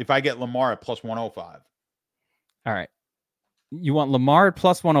 +105. All right. You want Lamar at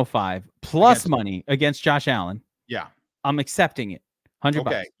 +105 plus money against Josh Allen. Yeah. I'm accepting it. $100.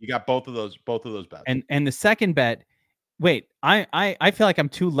 Okay. You got both of those bets. And the second bet, wait, I feel like I'm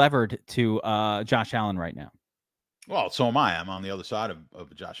too levered to Josh Allen right now. Well, so am I. I'm on the other side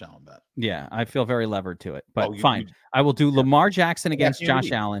of a Josh Allen bet. Yeah, I feel very levered to it. But fine. I will do Lamar Jackson against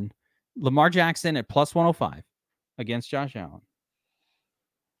Josh Allen. Lamar Jackson at +105 against Josh Allen.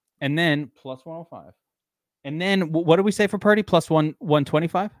 And then +105. And then what did we say for Purdy? +125?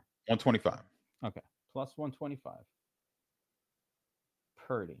 125. Okay. +125.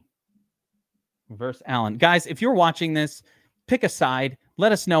 Purdy versus Allen. Guys, if you're watching this, pick a side.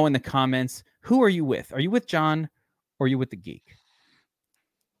 Let us know in the comments. Who are you with? Are you with John or are you with the geek?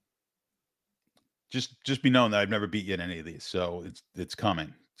 Just be known that I've never beat you in any of these. So it's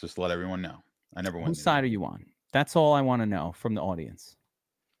coming. Just let everyone know. I never win. Whose side are you on? That's all I want to know from the audience.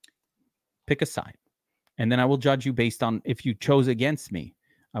 Pick a side. And then I will judge you based on if you chose against me.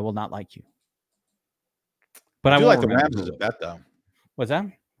 I will not like you. But I do like the Rams as a bet, though. What's that?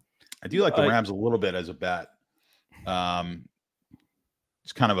 I do like the Rams a little bit as a bet.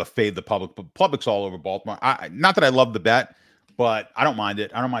 It's kind of a fade the public, but public's all over Baltimore. Not that I love the bet, but I don't mind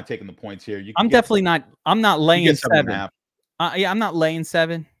it. I don't mind taking the points here. I'm definitely not. I'm not laying 7. I'm not laying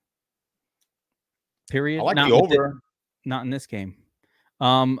 7. Period. I like the over. Not in this game.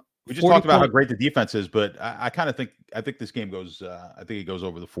 We just talked about how great the defense is, but I kind of think this game goes. I think it goes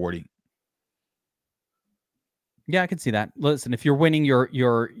over the 40. Yeah, I can see that. Listen, if you're winning if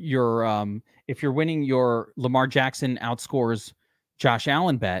you're winning your Lamar Jackson outscores Josh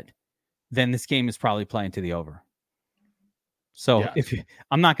Allen bet, then this game is probably playing to the over. So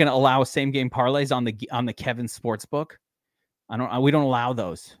I'm not going to allow same game parlays on the Kevin Sportsbook. We don't allow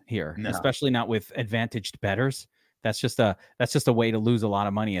those here, especially not with advantaged bettors. That's just a way to lose a lot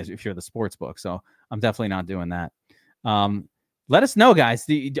of money if you're the sportsbook. So I'm definitely not doing that. Let us know, guys.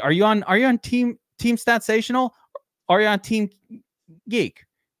 Are you on Team Statsational? Or are you on Team Geek?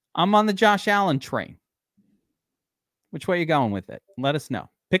 I'm on the Josh Allen train. Which way are you going with it? Let us know.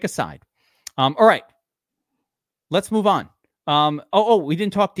 Pick a side. All right. Let's move on. We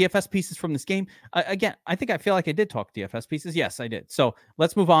didn't talk DFS pieces from this game. Again, I feel like I did talk DFS pieces. Yes, I did. So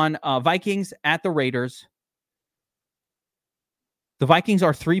let's move on. Vikings at the Raiders. The Vikings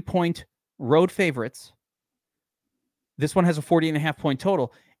are 3-point road favorites. This one has a 40.5-point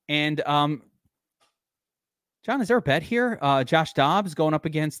total. And John, is there a bet here? Josh Dobbs going up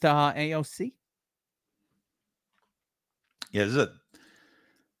against AOC? Yeah,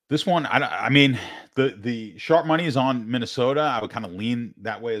 this one. I mean, the sharp money is on Minnesota. I would kind of lean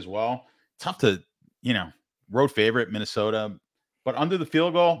that way as well. Tough to, road favorite Minnesota, but under the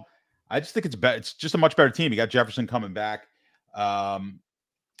field goal, I just think it's just a much better team. You got Jefferson coming back. I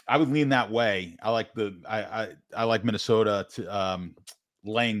would lean that way. I like I like Minnesota to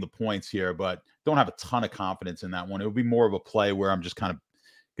laying the points here, but don't have a ton of confidence in that one. It would be more of a play where I'm just kind of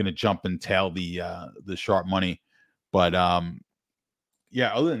going to jump and tail the sharp money. But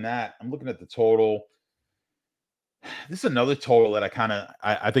yeah, other than that, I'm looking at the total. This is another total that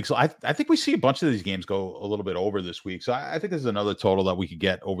I think so. I think we see a bunch of these games go a little bit over this week. So I think this is another total that we could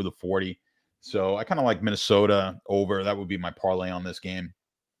get over the 40. So I kind of like Minnesota over. That would be my parlay on this game.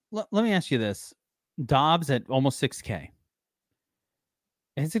 Let me ask you this. Dobbs at almost 6K.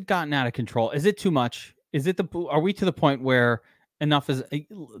 Has it gotten out of control? Is it too much? Are we to the point where enough is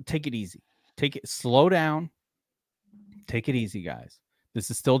take it easy? Slow down. Take it easy, guys.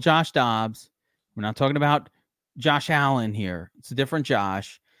 This is still Josh Dobbs. We're not talking about Josh Allen here. It's a different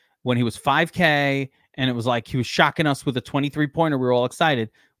Josh. When he was 5K and it was like he was shocking us with a 23-pointer, we were all excited.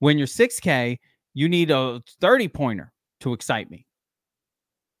 When you're 6K, you need a 30-pointer to excite me.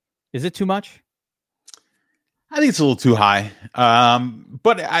 Is it too much? I think it's a little too high.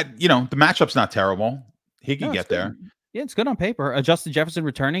 But the matchup's not terrible. He can get there. Yeah, it's good on paper. Justin Jefferson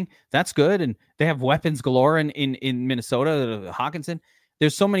returning, that's good. And they have weapons galore in Minnesota. Hawkinson.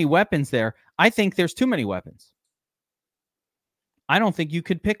 There's so many weapons there. I think there's too many weapons. I don't think you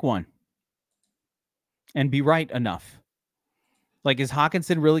could pick one and be right enough. Like, is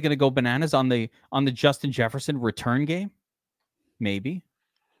Hawkinson really going to go bananas on the Justin Jefferson return game? Maybe.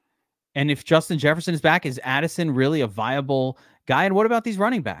 And if Justin Jefferson is back, is Addison really a viable guy? And what about these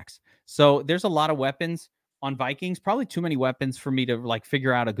running backs? So there's a lot of weapons on Vikings. Probably too many weapons for me to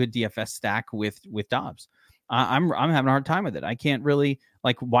figure out a good DFS stack with Dobbs. I'm having a hard time with it. I can't really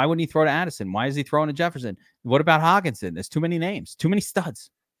why wouldn't he throw to Addison? Why is he throwing to Jefferson? What about Hawkinson? There's too many names, too many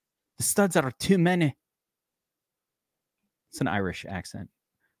studs. The studs are too many. It's an Irish accent.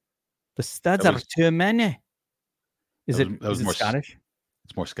 The studs are too many. Is it more Scottish?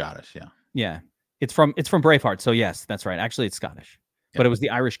 It's more Scottish, yeah. Yeah. It's from Braveheart. So yes, that's right. Actually, it's Scottish. Yeah. But it was the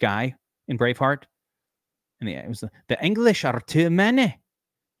Irish guy in Braveheart. And it was the English are too many.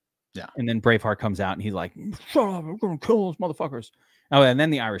 Yeah. And then Braveheart comes out and he's like, shut up, I'm gonna kill those motherfuckers. Oh, and then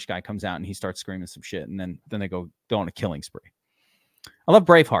the Irish guy comes out and he starts screaming some shit. And then they go on a killing spree. I love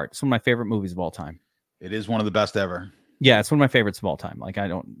Braveheart. It's one of my favorite movies of all time. It is one of the best ever. Yeah, it's one of my favorites of all time. I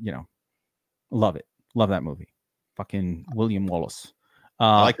don't, love it. Love that movie. Fucking William Wallace.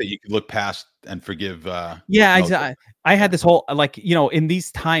 I like that you could look past and forgive. I had this whole, in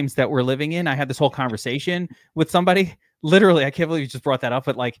these times that we're living in, I had this whole conversation with somebody. Literally, I can't believe you just brought that up.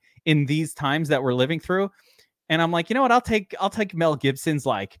 But in these times that we're living through, and I'm like, you know what? I'll take Mel Gibson's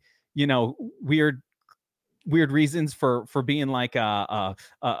weird reasons for being a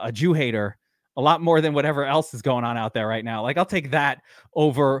Jew hater a lot more than whatever else is going on out there right now. I'll take that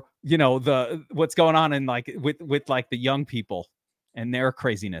over, what's going on in with the young people and their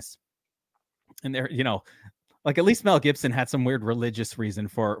craziness. And they're, at least Mel Gibson had some weird religious reason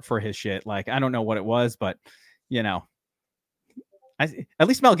for his shit. I don't know what it was, but at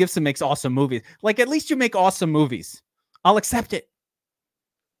least Mel Gibson makes awesome movies. At least you make awesome movies. I'll accept it.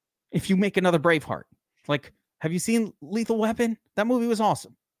 If you make another Braveheart, have you seen Lethal Weapon? That movie was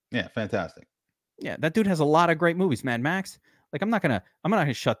awesome. Yeah. Fantastic. Yeah. That dude has a lot of great movies. Mad Max. I'm not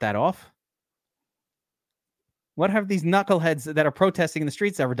gonna shut that off. What have these knuckleheads that are protesting in the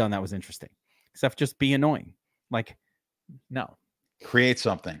streets ever done that was interesting? Except just be annoying. Like, no. Create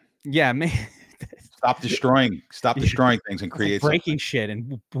something. Yeah, man. Stop destroying things and create breaking something. shit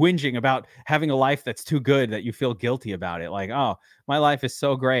and whinging about having a life that's too good that you feel guilty about it. Like, oh, my life is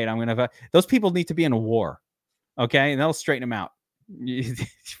so great. I'm going to those people need to be in a war. Okay. And that'll straighten them out.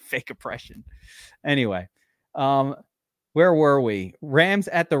 Fake oppression. Anyway, where were we? Rams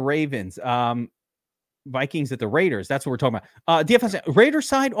at the Ravens. Vikings at the Raiders. That's what we're talking about. DFS Raiders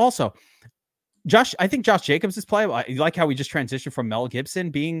side also. I think Josh Jacobs is playable. I like how we just transitioned from Mel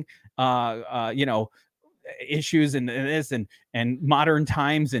Gibson being, issues and this and modern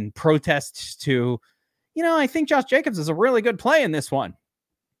times and protests to, I think Josh Jacobs is a really good play in this one.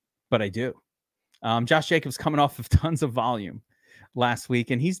 But I do. Josh Jacobs coming off of tons of volume last week,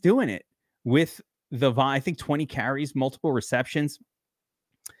 and he's doing it with I think 20 carries, multiple receptions.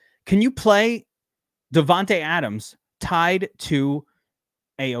 Can you play Devontae Adams tied to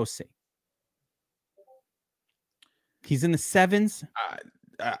AOC? He's in the 7s.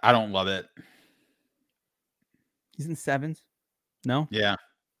 I don't love it. He's in the 7s. No? Yeah.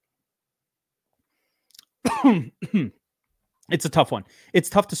 It's a tough one. It's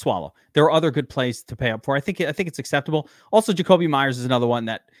tough to swallow. There are other good plays to pay up for. I think it's acceptable. Also, Jacoby Myers is another one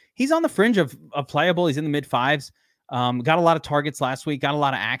that he's on the fringe of playable. He's in the mid 5s. Got a lot of targets last week. Got a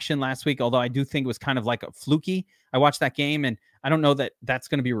lot of action last week, although I do think it was kind of like a fluky. I watched that game, and I don't know that that's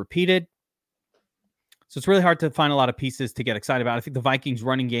going to be repeated. So it's really hard to find a lot of pieces to get excited about. I think the Vikings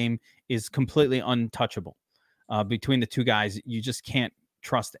running game is completely untouchable. Between the two guys, you just can't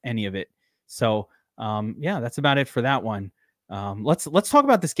trust any of it. So, that's about it for that one. Let's talk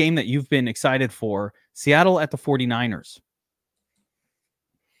about this game that you've been excited for. Seattle at the 49ers.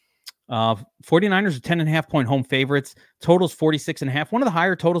 49ers are 10.5 point home favorites. Totals 46.5. One of the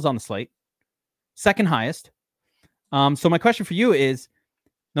higher totals on the slate. Second highest. So my question for you is,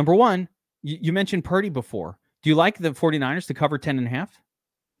 number one, you mentioned Purdy before. Do you like the 49ers to cover 10.5?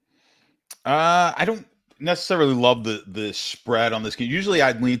 I don't necessarily love the spread on this game. Usually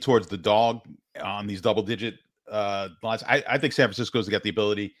I'd lean towards the dog on these double-digit lines. I think San Francisco's got the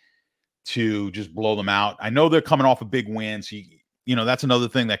ability to just blow them out. I know they're coming off a big win, so that's another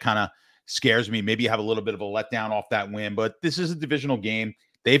thing that kind of scares me. Maybe you have a little bit of a letdown off that win, but this is a divisional game.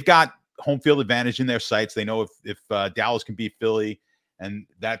 They've got home field advantage in their sights. They know if Dallas can beat Philly, and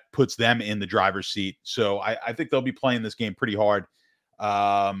that puts them in the driver's seat. So I think they'll be playing this game pretty hard.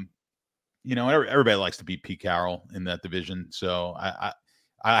 Everybody likes to beat Pete Carroll in that division. So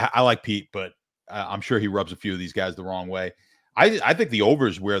I like Pete, but I'm sure he rubs a few of these guys the wrong way. I think the over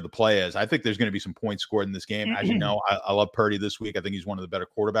is where the play is. I think there's going to be some points scored in this game. As you know, I love Purdy this week. I think he's one of the better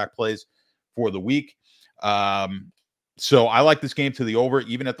quarterback plays for the week. So I like this game to the over,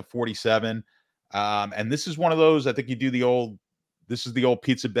 even at the 47. And this is one of those, I think you do the old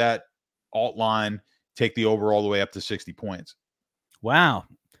pizza bet alt line, take the over all the way up to 60 points. Wow.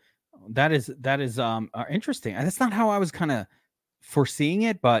 That is interesting. That's not how I was kind of foreseeing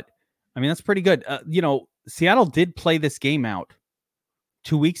it, but I mean, that's pretty good. Seattle did play this game out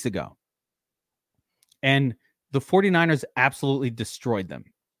 2 weeks ago, and the 49ers absolutely destroyed them.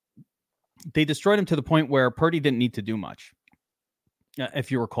 They destroyed them to the point where Purdy didn't need to do much.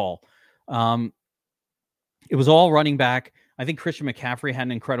 If you recall, it was all running back. I think Christian McCaffrey had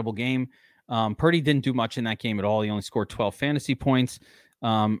an incredible game. Purdy didn't do much in that game at all. He only scored 12 fantasy points.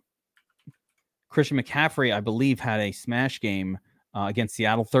 Christian McCaffrey, I believe, had a smash game against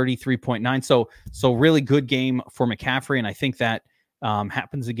Seattle, 33.9. So really good game for McCaffrey, and I think that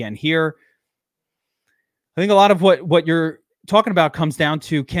happens again here. I think a lot of what you're talking about comes down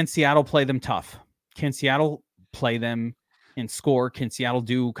to, can Seattle play them tough? Can Seattle play them and score? Can Seattle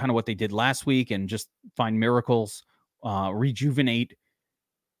do kind of what they did last week and just find miracles, rejuvenate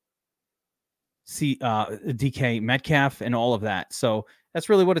DK Metcalf and all of that? So that's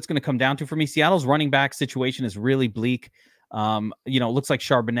really what it's going to come down to for me. Seattle's running back situation is really bleak. It looks like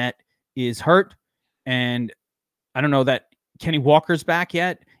Charbonnet is hurt, and I don't know that Kenny Walker's back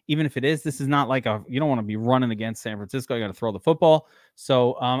yet. Even if it is, this is not like you don't want to be running against San Francisco. You got to throw the football.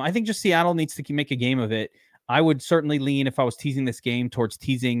 So I think just Seattle needs to make a game of it. I would certainly lean, if I was teasing this game, towards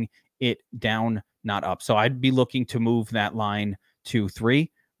teasing it down, not up. So I'd be looking to move that line to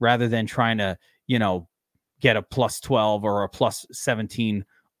 3 rather than trying to, get a plus 12 or a plus 17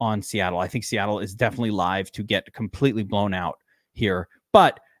 on Seattle. I think Seattle is definitely live to get completely blown out here,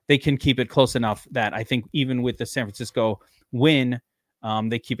 but they can keep it close enough that I think even with the San Francisco win,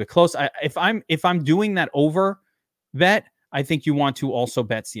 they keep it close. If I'm doing that over bet, I think you want to also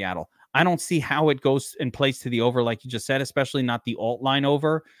bet Seattle. I don't see how it goes and plays to the over, like you just said, especially not the alt line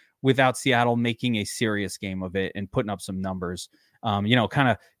over, without Seattle making a serious game of it and putting up some numbers. Kind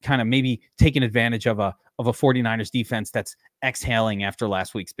of maybe taking advantage of a 49ers defense that's exhaling after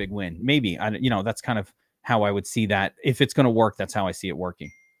last week's big win. Maybe that's kind of how I would see that. If it's going to work, that's how I see it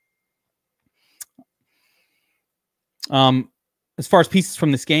working. As far as pieces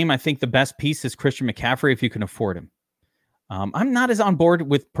from this game, I think the best piece is Christian McCaffrey if you can afford him. I'm not as on board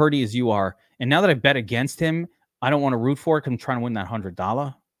with Purdy as you are. And now that I've bet against him, I don't want to root for it because I'm trying to win that $100.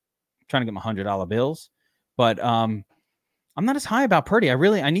 I'm trying to get my $100 bills. But I'm not as high about Purdy.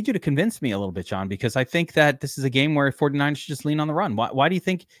 I need you to convince me a little bit, John, because I think that this is a game where 49ers should just lean on the run. Why do you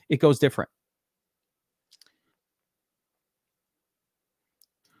think it goes different?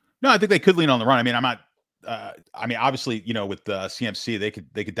 No, I think they could lean on the run. I mean, I'm not. Obviously, with CMC,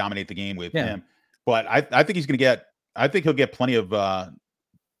 they could dominate the game with him. But I think he's going to get. I think he'll get plenty of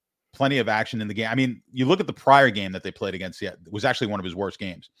action in the game. I mean, you look at the prior game that they played against Seattle. It was actually one of his worst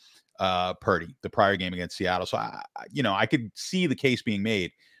games. Purdy, the prior game against Seattle. So I could see the case being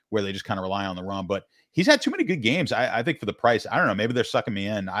made where they just kind of rely on the run. But he's had too many good games. I think for the price, I don't know. Maybe they're sucking me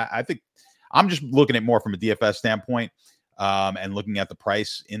in. I think I'm just looking at more from a DFS standpoint and looking at the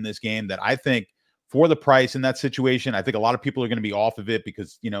price in this game. That I think for the price in that situation, I think a lot of people are going to be off of it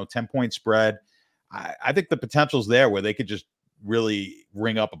because 10-point spread. I think the potential's there where they could just really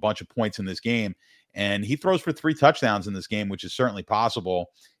ring up a bunch of points in this game. And he throws for 3 touchdowns in this game, which is certainly possible.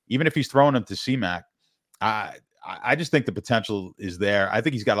 Even if he's throwing them to C-Mac, I just think the potential is there. I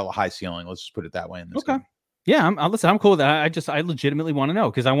think he's got a high ceiling. Let's just put it that way. In this game. Yeah, I'm cool with that. I legitimately want to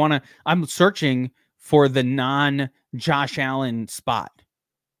know because I'm searching for the non-Josh Allen spot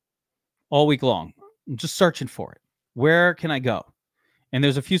all week long. I'm just searching for it. Where can I go? And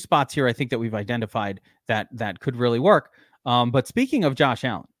there's a few spots here I think that we've identified that could really work. But speaking of Josh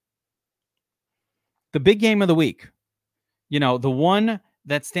Allen, the big game of the week, the one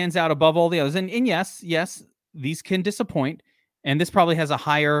that stands out above all the others. And yes, these can disappoint. And this probably has a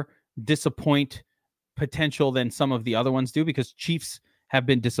higher disappoint potential than some of the other ones do because Chiefs have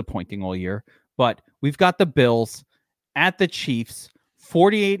been disappointing all year. But we've got the Bills at the Chiefs,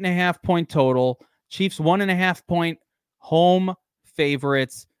 48.5 point total. Chiefs 1.5 point home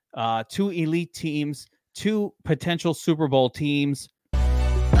favorites, 2 elite teams, 2 potential Super Bowl teams. Boner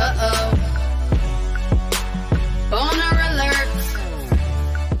alert.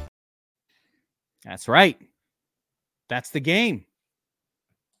 That's right. That's the game.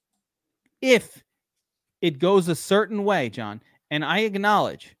 If it goes a certain way, John, and I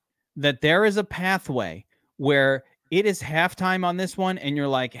acknowledge that there is a pathway where it is halftime on this one, and you're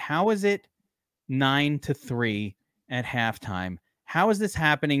like, how is it 9-3 at halftime? How is this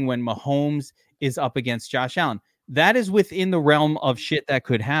happening when Mahomes is up against Josh Allen? That is within the realm of shit that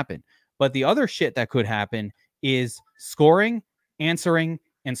could happen. But the other shit that could happen is scoring, answering,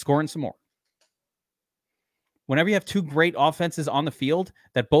 and scoring some more. Whenever you have 2 great offenses on the field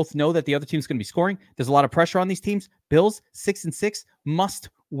that both know that the other team's going to be scoring, there's a lot of pressure on these teams. Bills, 6-6,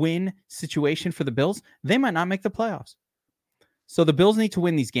 must-win situation for the Bills. They might not make the playoffs. So the Bills need to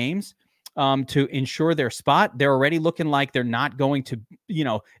win these games to ensure their spot. They're already looking like they're not going to,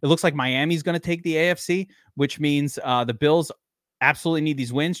 it looks like Miami's going to take the AFC, which means the Bills absolutely need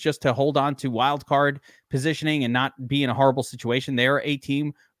these wins just to hold on to wild card positioning and not be in a horrible situation. They're a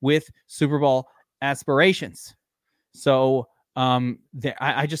team with Super Bowl aspirations. So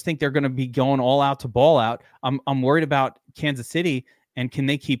I just think they're going to be going all out to ball out. I'm worried about Kansas City and can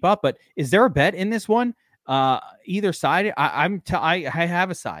they keep up? But is there a bet in this one? Either side? I have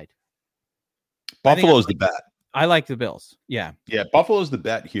a side. Buffalo's the bet. I like the Bills. Yeah. Buffalo's the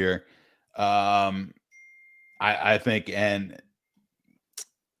bet here. I think, and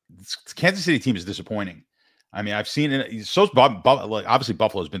Kansas City team is disappointing. I mean, I've seen it. So obviously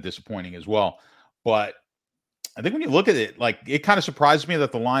Buffalo's been disappointing as well, but I think when you look at it, like it kind of surprises me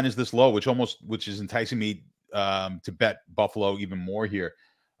that the line is this low, which is enticing me to bet Buffalo even more here.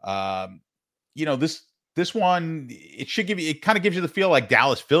 This one, it kind of gives you the feel like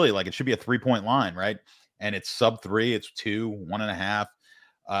Dallas Philly, like it should be a 3-point line, right? And it's sub 3, it's 2,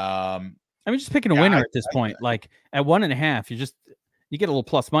 1.5. Just picking a winner at this point. Like at 1.5, you get a little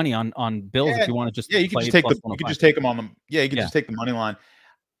plus money on Bills if you want to just you can just take them on them. Yeah, you can just take the money line.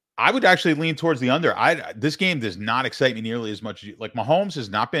 I would actually lean towards the under. This game does not excite me nearly as much. Like Mahomes has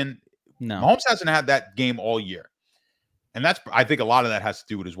not been. No, Mahomes hasn't had that game all year, and I think a lot of that has to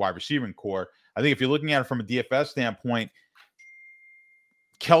do with his wide receiving core. I think if you're looking at it from a DFS standpoint,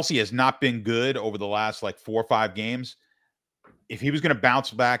 Kelsey has not been good over the last 4 or 5 games. If he was going to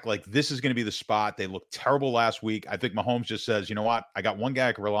bounce back, this is going to be the spot. They looked terrible last week. I think Mahomes just says, you know what? I got one guy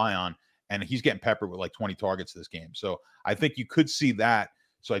I can rely on, and he's getting peppered with 20 targets this game. So I think you could see that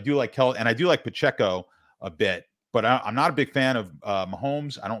So I do like and I do like Pacheco a bit, but I'm not a big fan of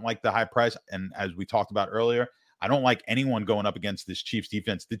Mahomes. I don't like the high price. And as we talked about earlier, I don't like anyone going up against this Chiefs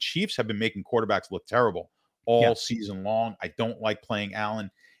defense. The Chiefs have been making quarterbacks look terrible all season long. I don't like playing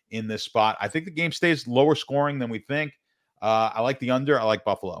Allen in this spot. I think the game stays lower scoring than we think. I like the under. I like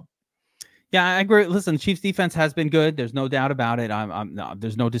Buffalo. Yeah, I agree. Listen, the Chiefs defense has been good. There's no doubt about it.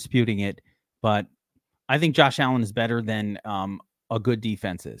 There's no disputing it. But I think Josh Allen is better than a good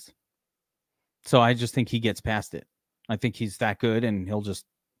defense is. So I just think he gets past it. I think he's that good, and he'll just,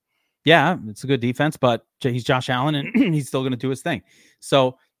 it's a good defense, but he's Josh Allen, and he's still going to do his thing.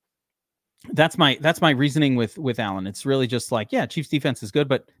 So that's my reasoning with Allen. It's really just like, Chiefs defense is good,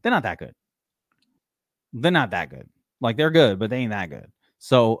 but they're not that good. They're not that good. Like, they're good, but they ain't that good.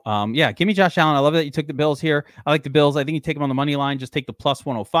 So, give me Josh Allen. I love that you took the Bills here. I like the Bills. I think you take them on the money line. Just take the plus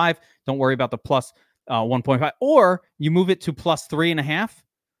 105. Don't worry about the plus 1.5. Or you move it to plus 3.5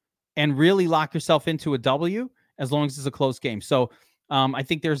 and really lock yourself into a W as long as it's a close game. So, I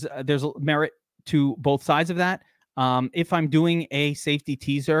think there's merit to both sides of that. If I'm doing a safety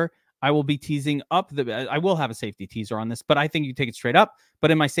teaser, I will be teasing up I will have a safety teaser on this, but I think you take it straight up.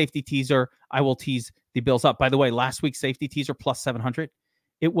 But in my safety teaser, I will tease the Bills up. By the way, last week's safety teaser plus 700.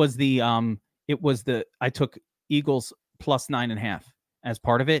 It was I took Eagles plus 9.5 as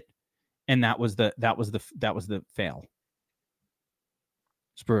part of it, and that was the fail.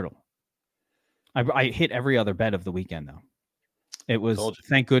 It's brutal. I hit every other bet of the weekend though. It was,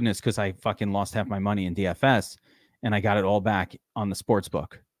 thank goodness, because I fucking lost half my money in DFS, and I got it all back on the sports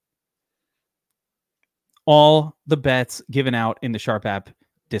book. All the bets given out in the Sharp app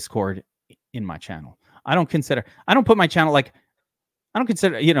Discord in my channel. I don't put my channel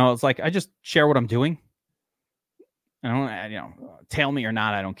it's like I just share what I'm doing. I don't, tail me or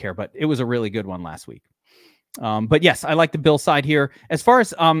not, I don't care. But it was a really good one last week. But yes, I like the Bill side here. As far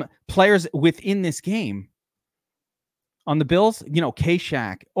as players within this game, on the Bills,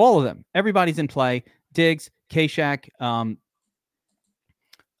 K-Shack, all of them, everybody's in play. Diggs, K-Shack.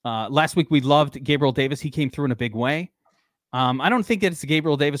 Last week we loved Gabriel Davis. He came through in a big way. I don't think that it's a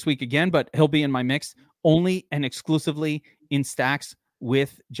Gabriel Davis week again, but he'll be in my mix only and exclusively in stacks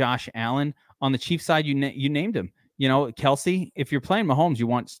with Josh Allen. On the Chiefs side, you named him. Kelsey. If you're playing Mahomes, you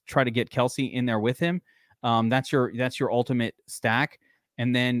want to try to get Kelsey in there with him. That's your ultimate stack.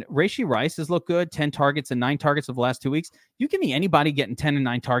 And then Rashee Rice has looked good. 10 targets and 9 targets of the last 2 weeks. You give me anybody getting 10 and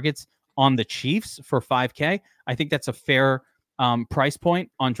 9 targets on the Chiefs for $5K. I think that's a fair price point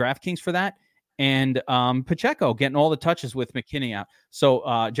on DraftKings for that. And Pacheco getting all the touches with McKinney out. So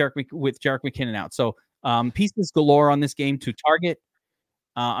Jerick McKinnon out. So pieces galore on this game to target.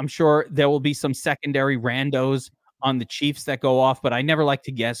 I'm sure there will be some secondary randos on the Chiefs that go off, but I never like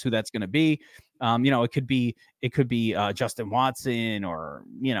to guess who that's going to be. It could be Justin Watson or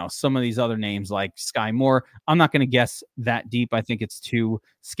some of these other names like Sky Moore. I'm not going to guess that deep. I think it's too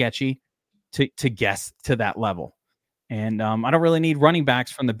sketchy to guess to that level. And I don't really need running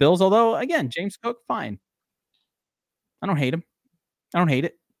backs from the Bills. Although again, James Cook, fine. I don't hate him. I don't hate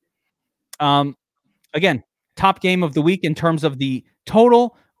it. Again, top game of the week in terms of the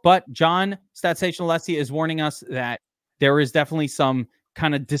total. But John Statsation Alessia is warning us that there is definitely some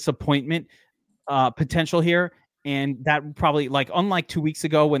kind of disappointment potential here. And that probably, unlike 2 weeks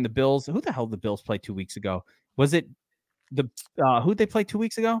ago when the Bills, who the hell did the Bills play 2 weeks ago? Was it who'd they play 2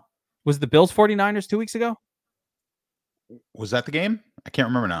 weeks ago? Was the Bills 49ers 2 weeks ago? Was that the game? I can't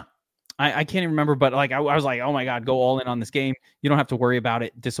remember now. I can't even remember, but I was like, oh my God, go all in on this game. You don't have to worry about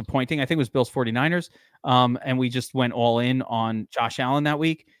it disappointing. I think it was Bills 49ers. And we just went all in on Josh Allen that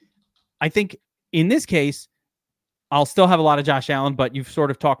week. I think in this case, I'll still have a lot of Josh Allen, but you've sort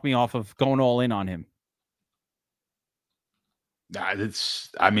of talked me off of going all in on him. I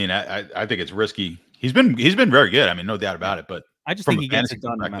think it's risky. He's been very good. I mean, no doubt about it. But I just think he gets it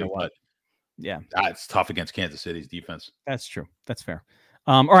done no matter what. Yeah, it's tough against Kansas City's defense. That's true. That's fair.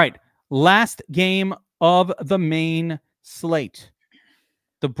 All right, last game of the main slate: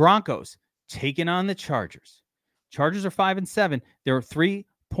 the Broncos taking on the Chargers. Chargers are 5-7. They're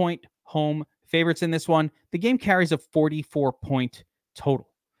 3-point home favorites in this one. The game carries a 44-point total.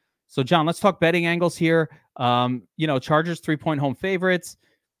 So, John, let's talk betting angles here. Chargers 3-point home favorites.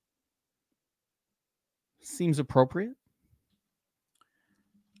 Seems appropriate.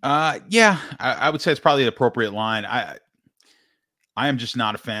 I would say it's probably an appropriate line. I am just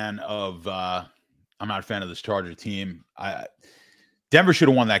not a fan of I'm not a fan of this Charger team. Denver should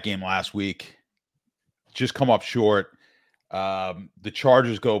have won that game last week. Just come up short. The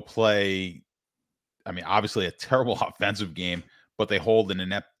Chargers go play, obviously a terrible offensive game, but they hold an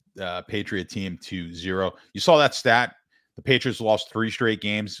inept Patriot team to 0. You saw that stat. The Patriots lost 3 straight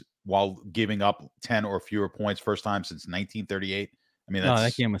games while giving up 10 or fewer points. First time since 1938. I mean,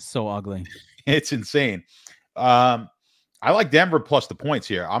 that game was so ugly. It's insane. I like Denver plus the points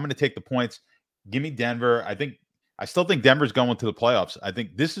here. I'm going to take the points. Give me Denver. I still think Denver's going to the playoffs. I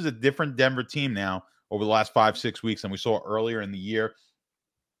think this is a different Denver team now over the last 5-6 weeks than we saw earlier in the year.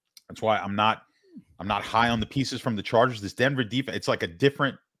 That's why I'm not high on the pieces from the Chargers. This Denver defense, it's like a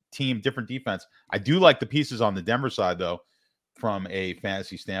different team, different defense. I do like the pieces on the Denver side, though, from a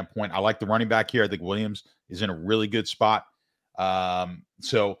fantasy standpoint. I like the running back here. I think Williams is in a really good spot.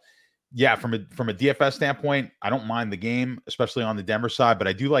 So, yeah, from a DFS standpoint, I don't mind the game, especially on the Denver side, but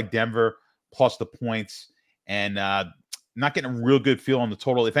I do like Denver plus the points, and not getting a real good feel on the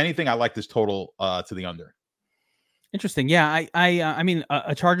total. If anything, I like this total to the under. Interesting. Yeah, I mean,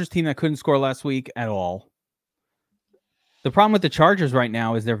 a Chargers team that couldn't score last week at all. The problem with the Chargers right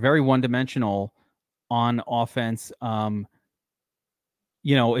now is they're very one-dimensional on offense.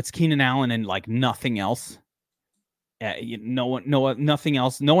 It's Keenan Allen and like nothing else. Nothing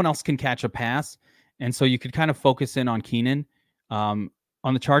else. No one else can catch a pass, and so you could kind of focus in on Keenan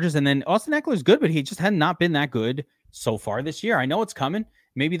on the Chargers. And then Austin Eckler's good, but he just had not been that good so far this year. I know it's coming.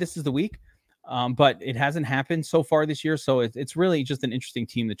 Maybe this is the week. But it hasn't happened so far this year. So it's really just an interesting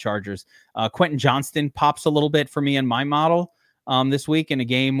team, the Chargers. Quentin Johnston pops a little bit for me in my model this week in a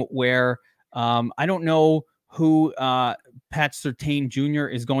game where I don't know who Pat Surtain Jr.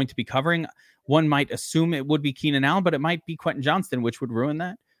 is going to be covering. One might assume it would be Keenan Allen, but it might be Quentin Johnston, which would ruin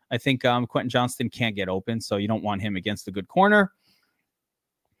that. I think Quentin Johnston can't get open, so you don't want him against a good corner.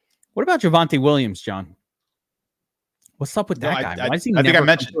 What about Javonte Williams, John? What's up with that guy? Why is he I think I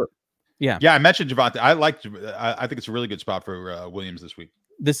mentioned through? Yeah, I mentioned Javonte. I think it's a really good spot for Williams this week.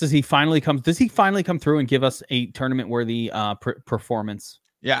 Does he finally come through and give us a tournament worthy performance?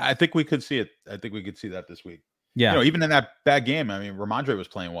 Yeah, I think we could see it. I think we could see that this week. Yeah, even in that bad game, I mean, Ramondre was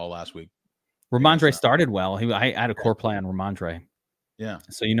playing well last week. Ramondre started well. I had a core play on Ramondre. Yeah,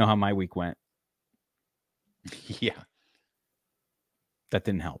 so you know how my week went. Yeah, that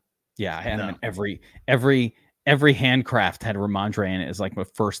didn't help. Yeah, I had him in every handcraft had Ramondre in it as like my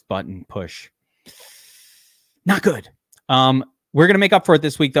first button push. Not good. We're going to make up for it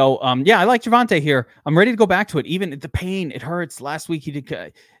this week, though. Yeah, I like Javonte here. I'm ready to go back to it. Even the pain, it hurts. Last week, he did,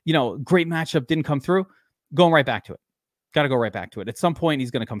 great matchup, didn't come through. Going right back to it. Got to go right back to it. At some point, he's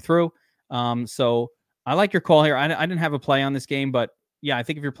going to come through. So I like your call here. I didn't have a play on this game, but yeah, I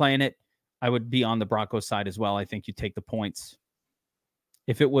think if you're playing it, I would be on the Broncos side as well. I think you take the points.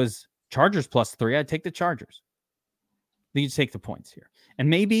 If it was Chargers +3, I'd take the Chargers. Then you take the points here. And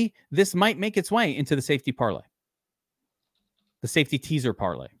maybe this might make its way into the safety parlay. The safety teaser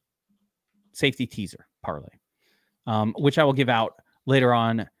parlay. Which I will give out later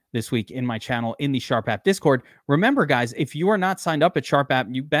on this week in my channel in the Sharp App Discord. Remember, guys, if you are not signed up at Sharp App,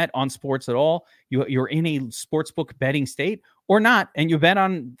 you bet on sports at all, you're in a sportsbook betting state or not, and you bet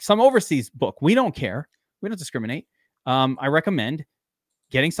on some overseas book. We don't care. We don't discriminate. I recommend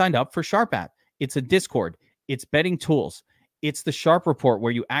getting signed up for Sharp App. It's a Discord. It's betting tools. It's the Sharp Report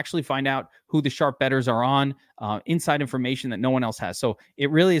where you actually find out who the sharp bettors are on, inside information that no one else has. So it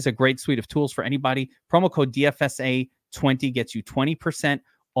really is a great suite of tools for anybody. Promo code DFSA20 gets you 20%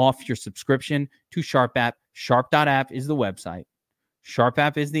 off your subscription to Sharp App. Sharp.app is the website. Sharp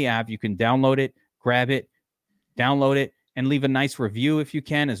App is the app. You can download it, grab it, download it, and leave a nice review if you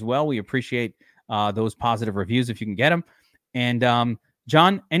can as well. We appreciate those positive reviews if you can get them. And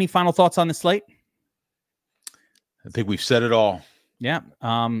John, any final thoughts on the slate? I think we've said it all. Yeah.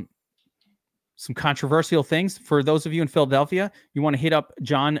 Some controversial things. For those of you in Philadelphia, you want to hit up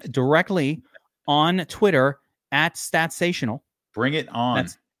John directly on Twitter at Statsational. Bring it on.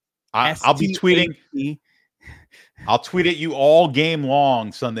 I'll be tweeting. I'll tweet at you all game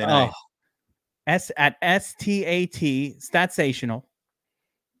long Sunday night. At STAT Statsational.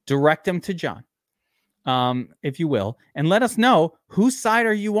 Direct them to John, if you will, and let us know whose side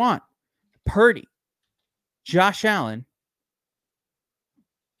are you on. Purdy, Josh Allen,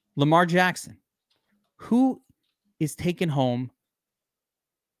 Lamar Jackson. Who is taking home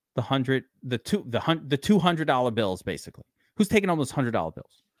the $200 bills, basically? Who's taking home those $100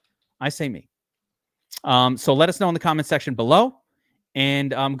 bills? I say me. So let us know in the comment section below. And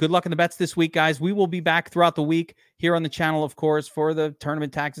good luck in the bets this week, guys. We will be back throughout the week here on the channel, of course, for the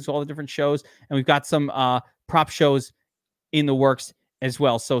tournament tactics, all the different shows. And we've got some prop shows in the works as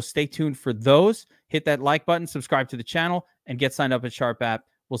well. So stay tuned for those. Hit that like button, subscribe to the channel, and get signed up at Sharp App.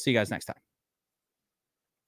 We'll see you guys next time.